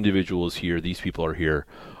this individual is here, these people are here,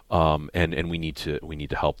 and we need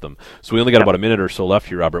to help them. So we only got about a minute or so left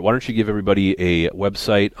here, Robert. Why don't you give everybody a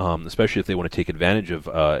website, especially if they want to take advantage of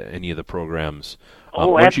any of the programs?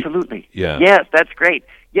 Absolutely. Yes, that's great.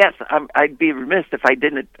 Yes, I'd be remiss if I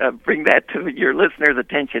didn't bring that to your listeners'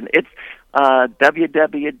 attention. It's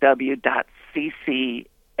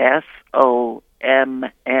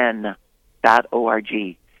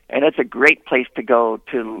www.ccsomn.org. And it's a great place to go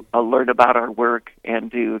to learn about our work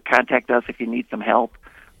and to contact us if you need some help.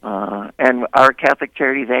 And our Catholic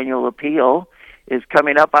Charities Annual Appeal is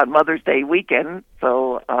coming up on Mother's Day weekend,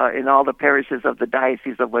 so in all the parishes of the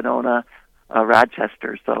Diocese of Winona,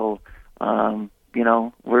 Rochester. So,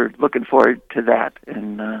 we're looking forward to that.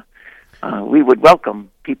 And we would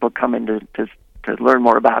welcome people coming to learn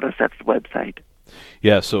more about us. That's the website.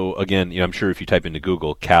 Yeah, so again, I'm sure if you type into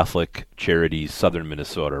Google Catholic Charities Southern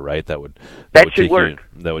Minnesota, right, that would should work.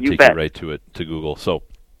 That would take you right to Google. So,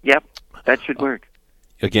 yep, that should work.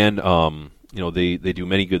 Again, they do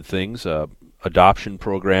many good things: adoption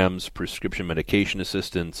programs, prescription medication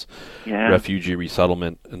assistance, refugee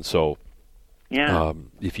resettlement, and so. Yeah.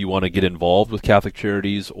 If you want to get involved with Catholic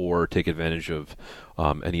Charities or take advantage of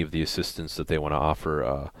any of the assistance that they want to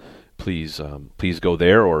offer. Please go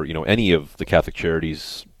there, or any of the Catholic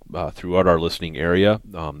Charities throughout our listening area.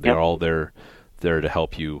 They're all there to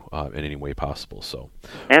help you in any way possible. So,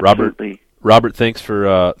 absolutely, Robert, thanks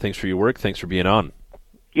for your work. Thanks for being on.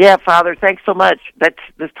 Yeah, Father, thanks so much.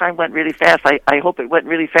 This time went really fast. I hope it went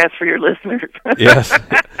really fast for your listeners. Yes,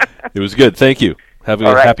 it was good. Thank you. Have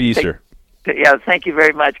a happy Easter. Thank you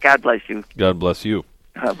very much. God bless you. God bless you.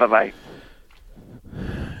 Bye-bye.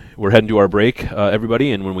 We're heading to our break,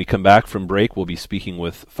 everybody, and when we come back from break, we'll be speaking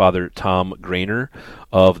with Father Tom Grainer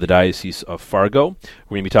of the Diocese of Fargo.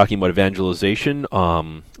 We're going to be talking about evangelization.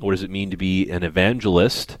 What does it mean to be an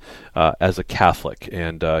evangelist as a Catholic?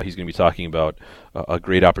 And he's going to be talking about a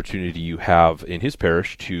great opportunity you have in his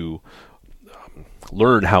parish to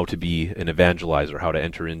learn how to be an evangelizer, how to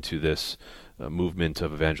enter into this movement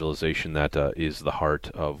of evangelization that is the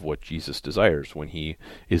heart of what Jesus desires when he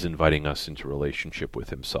is inviting us into relationship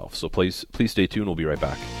with himself. So please stay tuned. We'll be right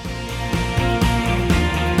back.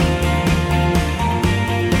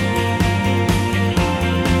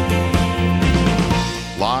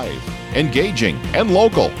 Live, engaging, and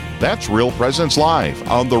local. That's Real Presence Live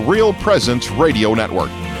on the Real Presence Radio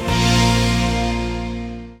Network.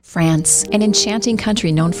 France, an enchanting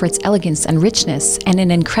country known for its elegance and richness, and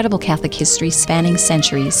an incredible Catholic history spanning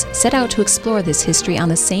centuries. Set out to explore this history on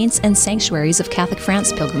the Saints and Sanctuaries of Catholic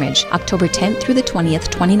France pilgrimage, October 10th through the 20th,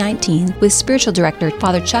 2019, with Spiritual Director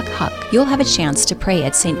Father Chuck Huck. You'll have a chance to pray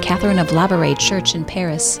at St. Catherine of Labouré Church in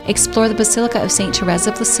Paris, explore the Basilica of St. Therese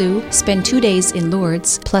of Lisieux, spend 2 days in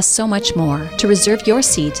Lourdes, plus so much more. To reserve your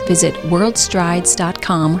seat, visit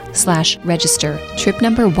worldstrides.com/register. Trip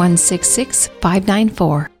number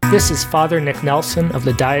 166594. This is Father Nick Nelson of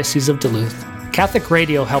the Diocese of Duluth. Catholic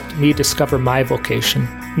radio helped me discover my vocation.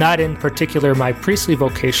 Not in particular my priestly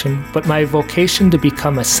vocation, but my vocation to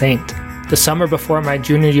become a saint. The summer before my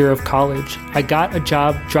junior year of college, I got a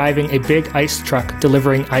job driving a big ice truck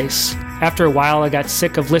delivering ice. After a while, I got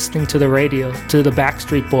sick of listening to the radio, to the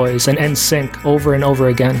Backstreet Boys and NSYNC over and over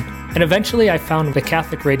again. And eventually I found the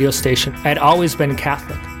Catholic radio station. I had always been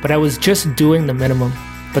Catholic, but I was just doing the minimum.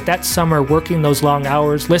 But that summer, working those long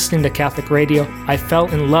hours, listening to Catholic radio, I fell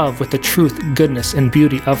in love with the truth, goodness, and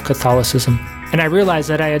beauty of Catholicism. And I realized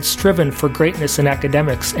that I had striven for greatness in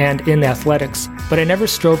academics and in athletics, but I never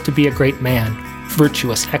strove to be a great man,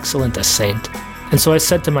 virtuous, excellent, a saint. And so I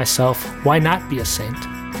said to myself, why not be a saint?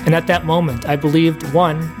 And at that moment, I believed,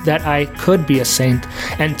 1, that I could be a saint,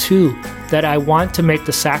 and 2, that I want to make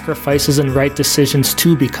the sacrifices and right decisions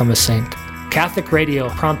to become a saint. Catholic radio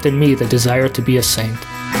prompted me the desire to be a saint.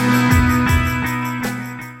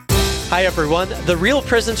 Hi everyone, the Real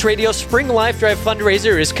Presence Radio Spring Life Drive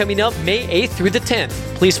fundraiser is coming up May 8th through the 10th.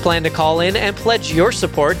 Please plan to call in and pledge your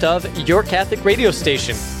support of your Catholic radio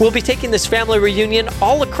station. We'll be taking this family reunion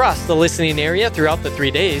all across the listening area throughout the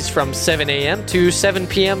 3 days from 7 a.m. to 7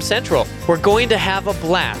 p.m. Central. We're going to have a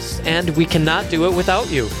blast, and we cannot do it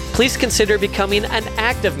without you. Please consider becoming an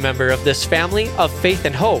active member of this family of faith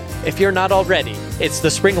and hope if you're not already. It's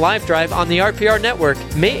the Spring Life Drive on the RPR Network,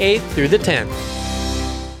 May 8th through the 10th.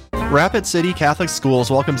 Rapid City Catholic Schools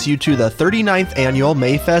welcomes you to the 39th Annual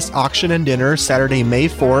Mayfest Auction and Dinner Saturday, May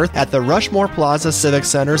 4th at the Rushmore Plaza Civic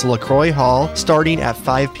Center's LaCroix Hall starting at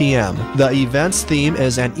 5 p.m. The event's theme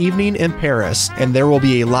is An Evening in Paris, and there will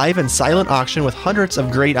be a live and silent auction with hundreds of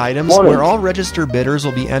great items where all registered bidders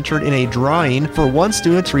will be entered in a drawing for one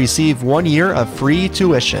student to receive 1 year of free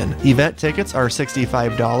tuition. Event tickets are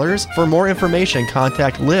 $65. For more information,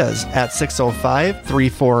 contact Liz at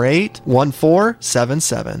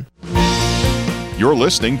 605-348-1477. You're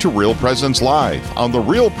listening to Real Presence Live on the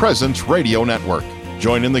Real Presence Radio Network.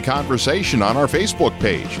 Join in the conversation on our Facebook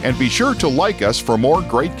page and be sure to like us for more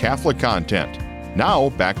great Catholic content.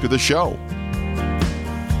 Now, back to the show.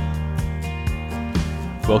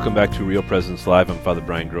 Welcome back to Real Presence Live. I'm Father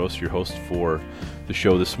Brian Gross, your host for the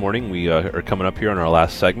show this morning. We are coming up here on our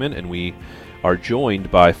last segment, and we are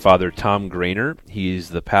joined by Father Tom Grainer. He's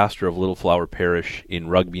the pastor of Little Flower Parish in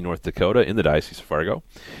Rugby, North Dakota, in the Diocese of Fargo.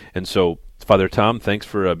 And so, Father Tom, thanks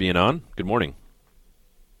for being on. Good morning.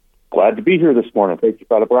 Glad to be here this morning. Thank you,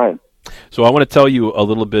 Father Brian. So I want to tell you a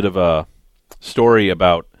little bit of a story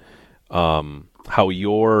about how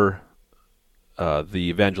your the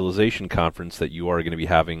evangelization conference that you are going to be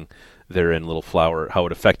having there in Little Flower, how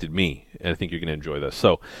it affected me, and I think you're going to enjoy this.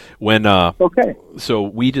 So when so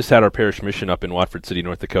we just had our parish mission up in Watford City,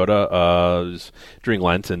 North Dakota, during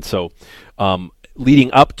Lent, and so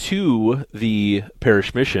leading up to the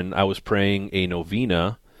parish mission, I was praying a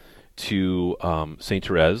novena to St.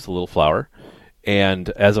 Therese, the Little Flower, and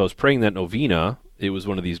as I was praying that novena, it was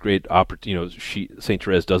one of these great St.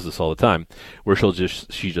 Therese does this all the time, where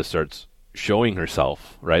she just starts showing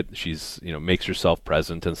herself, right? She's makes herself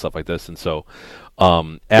present and stuff like this. And so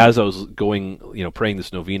as I was going, praying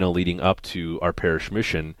this novena leading up to our parish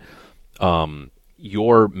mission,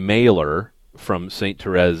 your mailer from St.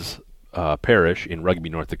 Therese Parish in Rugby,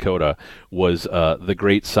 North Dakota was the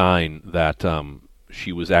great sign that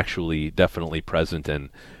she was actually definitely present and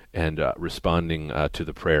responding to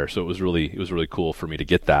the prayer. So it was really cool for me to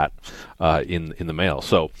get that in the mail.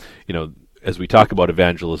 So as we talk about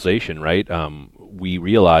evangelization, right, we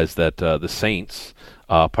realize that the saints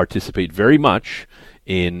participate very much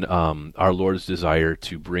in our Lord's desire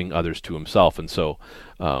to bring others to Himself. And so,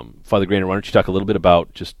 Father Grainer, why don't you talk a little bit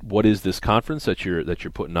about just what is this conference that you're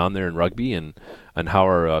putting on there in Rugby, and how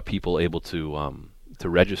are people able to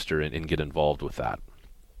register and get involved with that?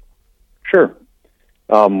 Sure.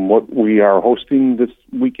 What we are hosting this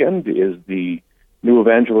weekend is the New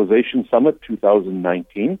Evangelization Summit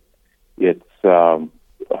 2019. It's the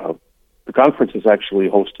conference is actually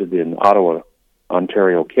hosted in Ottawa,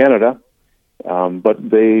 Ontario, Canada. But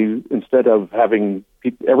they, instead of having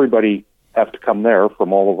everybody have to come there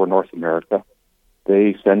from all over North America,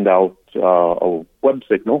 they send out a web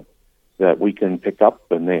signal that we can pick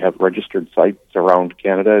up, and they have registered sites around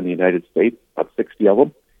Canada and the United States, about 60 of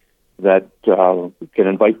them, that can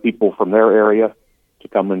invite people from their area to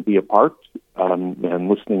come and be a part, and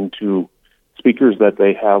listening to speakers that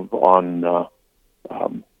they have on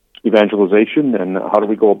evangelization and how do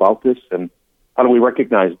we go about this, and how do we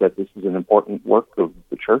recognize that this is an important work of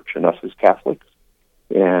the Church and us as Catholics,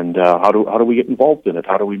 and how do we get involved in it?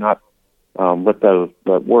 How do we not let the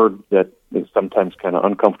word that is sometimes kind of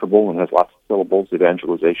uncomfortable and has lots of syllables,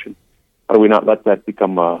 evangelization, how do we not let that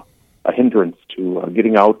become a hindrance to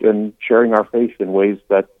getting out and sharing our faith in ways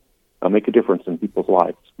that make a difference in people's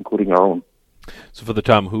lives, including our own? So, Father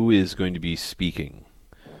Tom, who is going to be speaking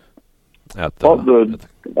at the?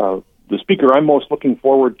 The speaker I'm most looking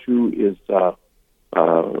forward to is a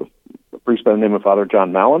priest by the name of Father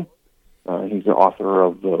John Mallon. He's the author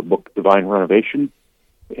of the book Divine Renovation,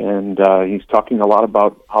 and he's talking a lot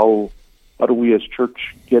about how do we as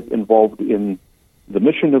Church get involved in the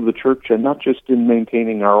mission of the Church, and not just in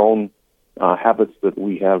maintaining our own habits that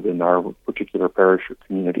we have in our particular parish or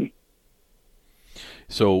community.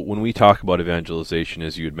 So when we talk about evangelization,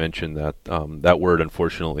 as you had mentioned, that that word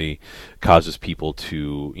unfortunately causes people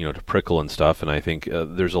to to prickle and stuff, and I think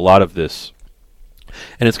there's a lot of this,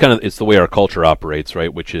 and it's the way our culture operates,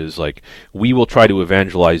 right? Which is like, we will try to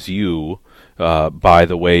evangelize you by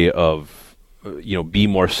the way of be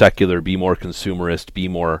more secular, be more consumerist, be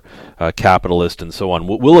more capitalist, and so on.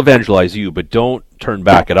 We'll evangelize you, but don't turn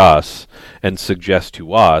back at us and suggest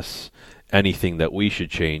to us anything that we should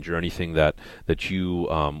change or anything that you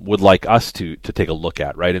would like us to take a look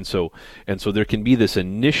at, right? And so there can be this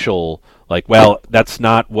initial well, that's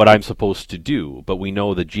not what I'm supposed to do, but we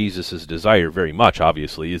know that Jesus' desire very much,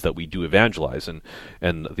 obviously, is that we do evangelize, and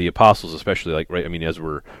the apostles especially, as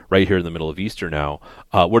we're right here in the middle of Easter now,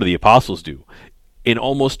 what do the apostles do? In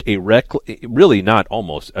almost a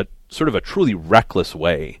sort of a truly reckless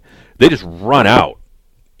way, they just run out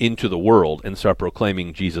into the world and start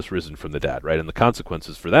proclaiming Jesus risen from the dead, right? And the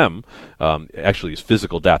consequences for them actually is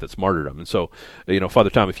physical death. It's martyrdom. And so, Father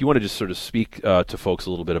Tom, if you want to just sort of speak to folks a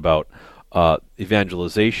little bit about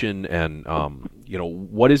evangelization and,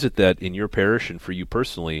 what is it that in your parish and for you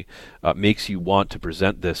personally makes you want to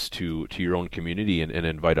present this to your own community and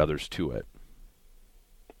invite others to it?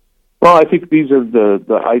 Well, I think these are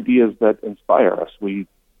the ideas that inspire us. I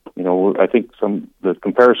think the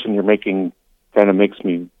comparison you're making kind of makes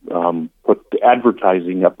me put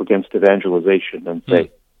advertising up against evangelization and say,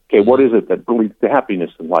 okay, what is it that leads to happiness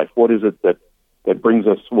in life? What is it that brings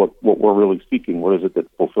us what we're really seeking? What is it that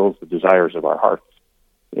fulfills the desires of our hearts?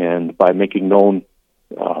 And by making known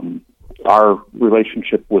our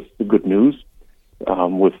relationship with the good news,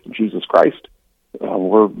 with Jesus Christ,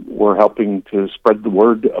 we're helping to spread the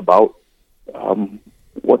word about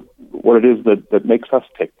what it is that makes us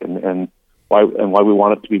tick and why we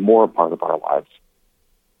want it to be more a part of our lives.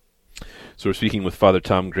 So we're speaking with Father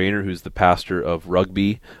Tom Grainer, who's the pastor of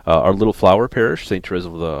Rugby, our Little Flower parish, St. Teresa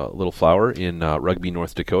of the Little Flower in Rugby,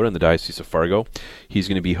 North Dakota, in the Diocese of Fargo. He's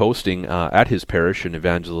going to be hosting at his parish an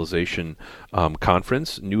evangelization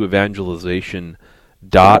conference,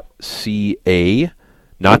 newevangelization.ca,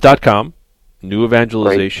 not .com,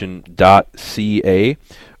 newevangelization.ca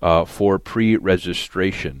for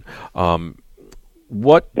pre-registration.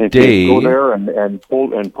 What and day? Go there and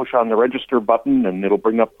push on the register button, and it'll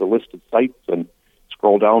bring up the list of sites, and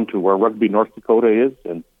scroll down to where Rugby, North Dakota is,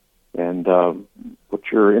 and put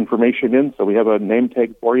your information in. So we have a name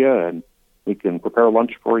tag for you, and we can prepare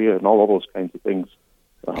lunch for you, and all of those kinds of things.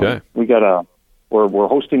 Okay. We're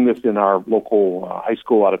hosting this in our local high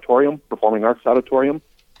school auditorium, Performing Arts Auditorium,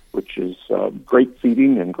 which is great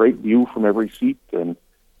seating and great view from every seat, and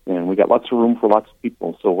we got lots of room for lots of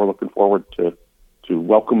people. So we're looking forward to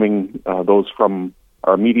welcoming those from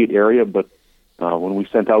our immediate area. But when we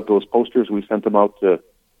sent out those posters, we sent them out to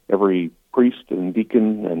every priest and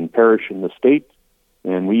deacon and parish in the state,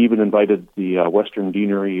 and we even invited the Western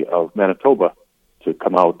Deanery of Manitoba to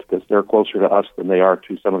come out because they're closer to us than they are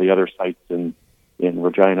to some of the other sites in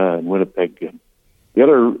Regina and Winnipeg. And the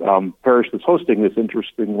other parish that's hosting this,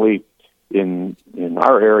 interestingly, in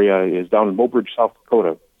our area is down in Mobridge, South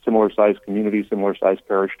Dakota. Similar-sized community, similar-sized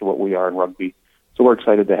parish to what we are in Rugby. So we're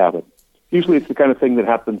excited to have it. Usually it's the kind of thing that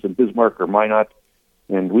happens in Bismarck or Minot,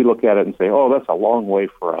 and we look at it and say, oh, that's a long way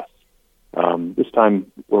for us. This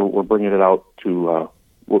time we're bringing it out to,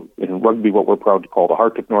 in Rugby, what we're proud to call the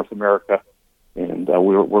heart of North America, and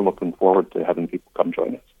we're looking forward to having people come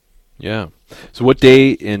join us. Yeah. So what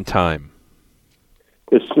day and time?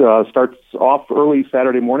 This starts off early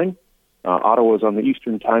Saturday morning. Ottawa is on the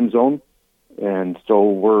Eastern time zone. And so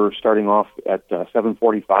we're starting off at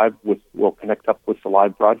 7:45. We'll connect up with the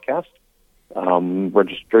live broadcast.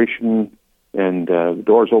 Registration and the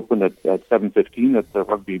doors open at 7:15 at the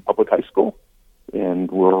Rugby Public High School,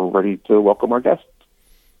 and we're ready to welcome our guests.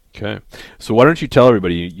 Okay, so why don't you tell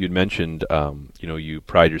everybody? You'd mentioned, you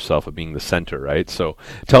pride yourself of being the center, right? So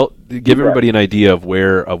give everybody an idea of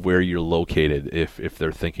where you're located if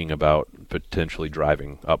they're thinking about potentially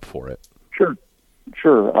driving up for it. Sure.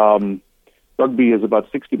 Rugby is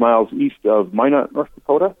about 60 miles east of Minot, North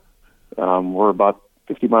Dakota. We're about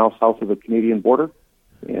 50 miles south of the Canadian border,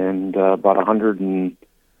 and about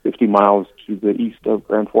 150 miles to the east of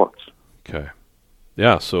Grand Forks. Okay.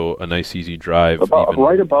 Yeah, so a nice, easy drive.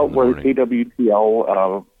 Right about where the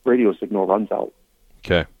KWTL radio signal runs out.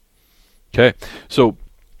 Okay. So,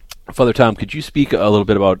 Father Tom, could you speak a little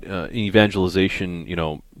bit about evangelization,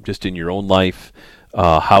 just in your own life,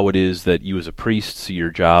 how it is that you as a priest see your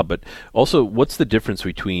job, but also what's the difference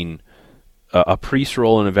between a priest's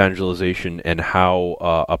role in evangelization and how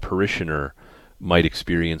a parishioner might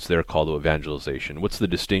experience their call to evangelization? What's the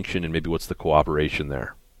distinction and maybe what's the cooperation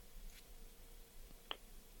there?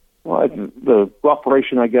 Well, the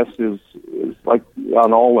cooperation, I guess, is like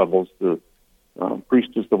on all levels. The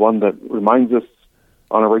priest is the one that reminds us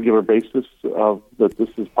on a regular basis that this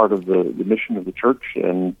is part of the mission of the church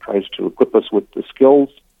and tries to equip us with the skills.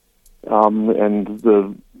 And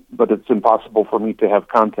the it's impossible for me to have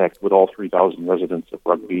contact with all 3,000 residents of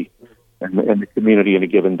Rugby and the community in a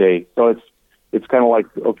given day. So it's kind of like,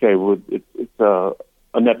 okay, it's a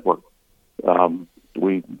network.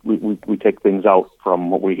 We take things out from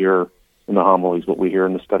what we hear in the homilies, what we hear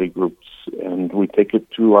in the study groups, and we take it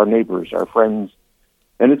to our neighbors, our friends.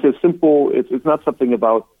 And it's as simple. It's not something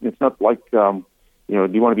about. It's not like do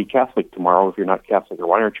you want to be Catholic tomorrow if you're not Catholic, or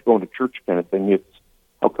why aren't you going to church kind of thing. It's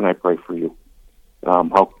how can I pray for you?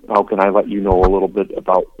 How can I let you know a little bit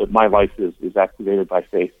about that my life is activated by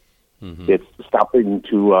faith? Mm-hmm. It's stopping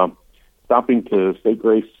to say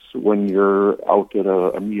grace when you're out at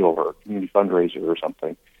a meal or a community fundraiser or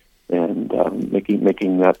something, and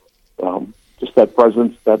making that just that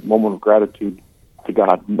presence, that moment of gratitude to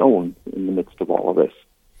God known in the midst of all of this.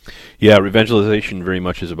 Yeah, evangelization very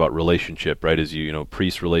much is about relationship, right? As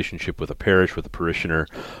priest's relationship with a parish, with a parishioner,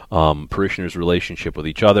 parishioners' relationship with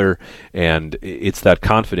each other, and it's that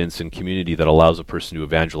confidence in community that allows a person to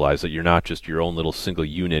evangelize, that you're not just your own little single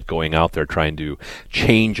unit going out there trying to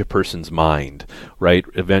change a person's mind, right?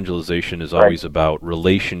 Evangelization is always about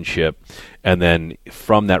relationship, and then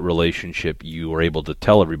from that relationship, you are able to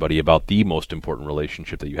tell everybody about the most important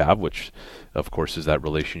relationship that you have, which, of course, is that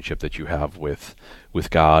relationship that you have with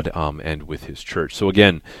God and with His church. So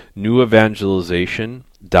again,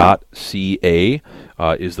 newevangelization.ca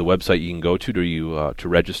is the website you can go to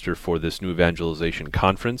register for this New Evangelization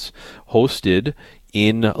Conference, hosted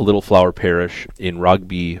in Little Flower Parish in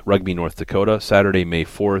Rugby, North Dakota, Saturday, May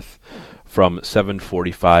 4th, from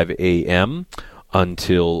 7:45 a.m.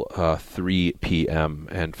 until 3 p.m.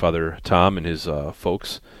 And Father Tom and his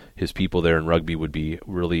folks, his people there in Rugby, would be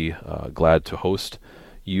really glad to host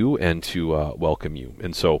you and to welcome you.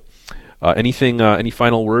 And so, any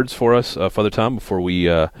final words for us, Father Tom, before we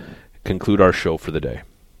conclude our show for the day?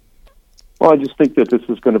 Well, I just think that this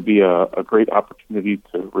is going to be a great opportunity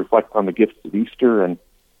to reflect on the gifts of Easter and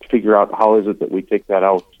to figure out how is it that we take that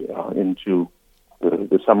out into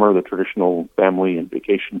the summer, the traditional family and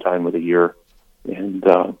vacation time of the year, and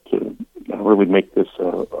to really make this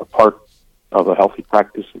a part of a healthy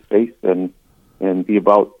practice of faith and be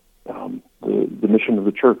about the mission of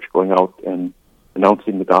the church, going out and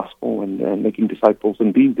announcing the gospel and making disciples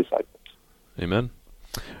and being disciples. Amen.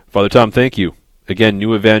 Father Tom, thank you. Again,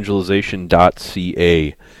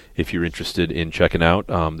 newevangelization.ca if you're interested in checking out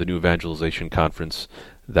the New Evangelization Conference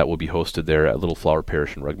that will be hosted there at Little Flower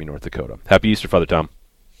Parish in Rugby, North Dakota. Happy Easter, Father Tom.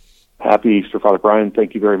 Happy Easter, Father Brian.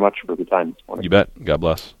 Thank you very much for the time this morning. You bet. God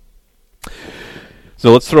bless.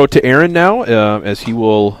 So let's throw it to Aaron now as he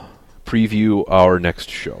will preview our next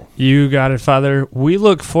show. You got it, Father. We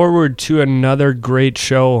look forward to another great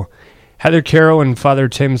show. Heather Carroll and Father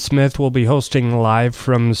Tim Smith will be hosting live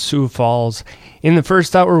from Sioux Falls. In the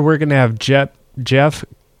first hour, we're going to have Jeff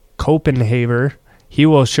Copenhaver. He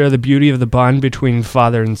will share the beauty of the bond between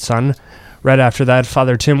father and son. Right after that,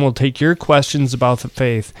 Father Tim will take your questions about the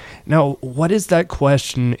faith. Now, what is that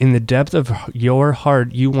question in the depth of your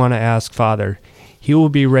heart you want to ask Father? He will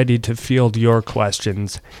be ready to field your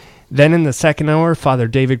questions. Then in the second hour, Father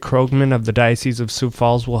David Krogman of the Diocese of Sioux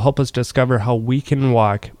Falls will help us discover how we can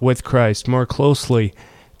walk with Christ more closely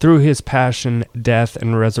through His passion, death,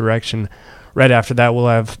 and resurrection. Right after that, we'll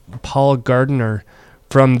have Paul Gardner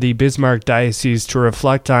from the Bismarck Diocese to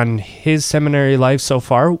reflect on his seminary life so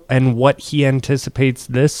far and what he anticipates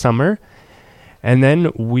this summer. And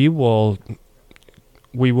then we will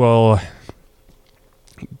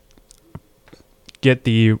get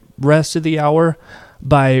the rest of the hour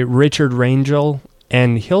by Richard Rangel,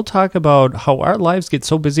 and he'll talk about how our lives get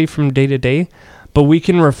so busy from day to day, but we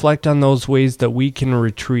can reflect on those ways that we can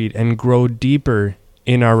retreat and grow deeper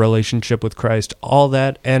in our relationship with Christ. All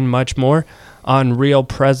that and much more on Real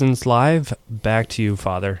Presence Live. Back to you,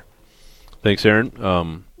 Father. Thanks,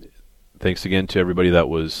 Aaron. Thanks again to everybody that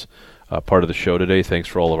was part of the show today. Thanks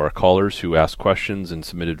for all of our callers who asked questions and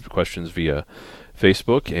submitted questions via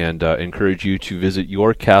Facebook, and encourage you to visit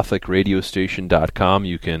yourcatholicradiostation.com.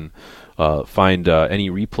 You can find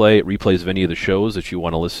any replays of any of the shows that you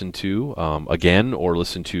want to listen to again, or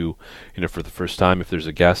listen to for the first time. If there's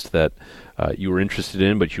a guest that you were interested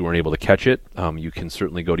in but you weren't able to catch it, you can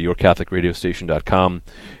certainly go to yourcatholicradiostation.com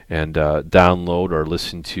and download or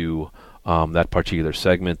listen to that particular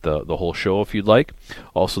segment, the whole show, if you'd like.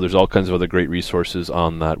 Also, there's all kinds of other great resources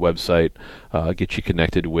on that website. Get you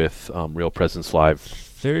connected with Real Presence Live.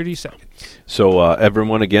 30 seconds. So,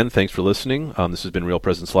 everyone, again, thanks for listening. This has been Real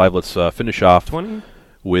Presence Live. Let's finish off 20.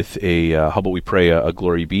 With a, how about we pray a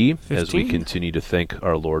Glory Be 15. As we continue to thank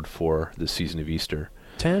our Lord for this season of Easter.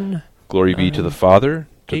 10. Glory be to the Father,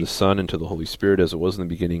 to 8. the Son, and to the Holy Spirit, as it was in the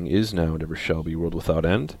beginning, is now, and ever shall be, world without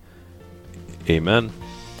end. Amen.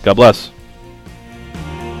 God bless.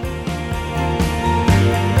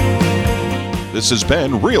 This has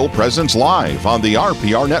been Real Presence Live on the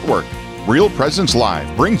RPR Network. Real Presence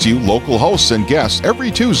Live brings you local hosts and guests every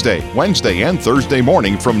Tuesday, Wednesday, and Thursday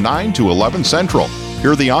morning from 9 to 11 Central.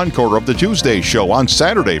 Hear the encore of the Tuesday show on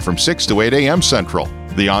Saturday from 6 to 8 a.m. Central,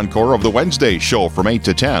 the encore of the Wednesday show from 8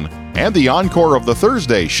 to 10, and the encore of the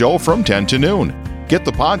Thursday show from 10 to noon. Get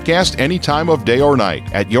the podcast any time of day or night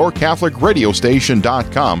at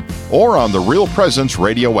yourcatholicradiostation.com or on the Real Presence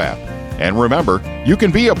Radio app. And remember, you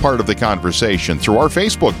can be a part of the conversation through our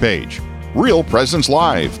Facebook page. Real Presence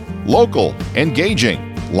Live. Local,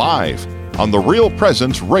 engaging, live on the Real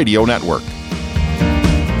Presence Radio Network.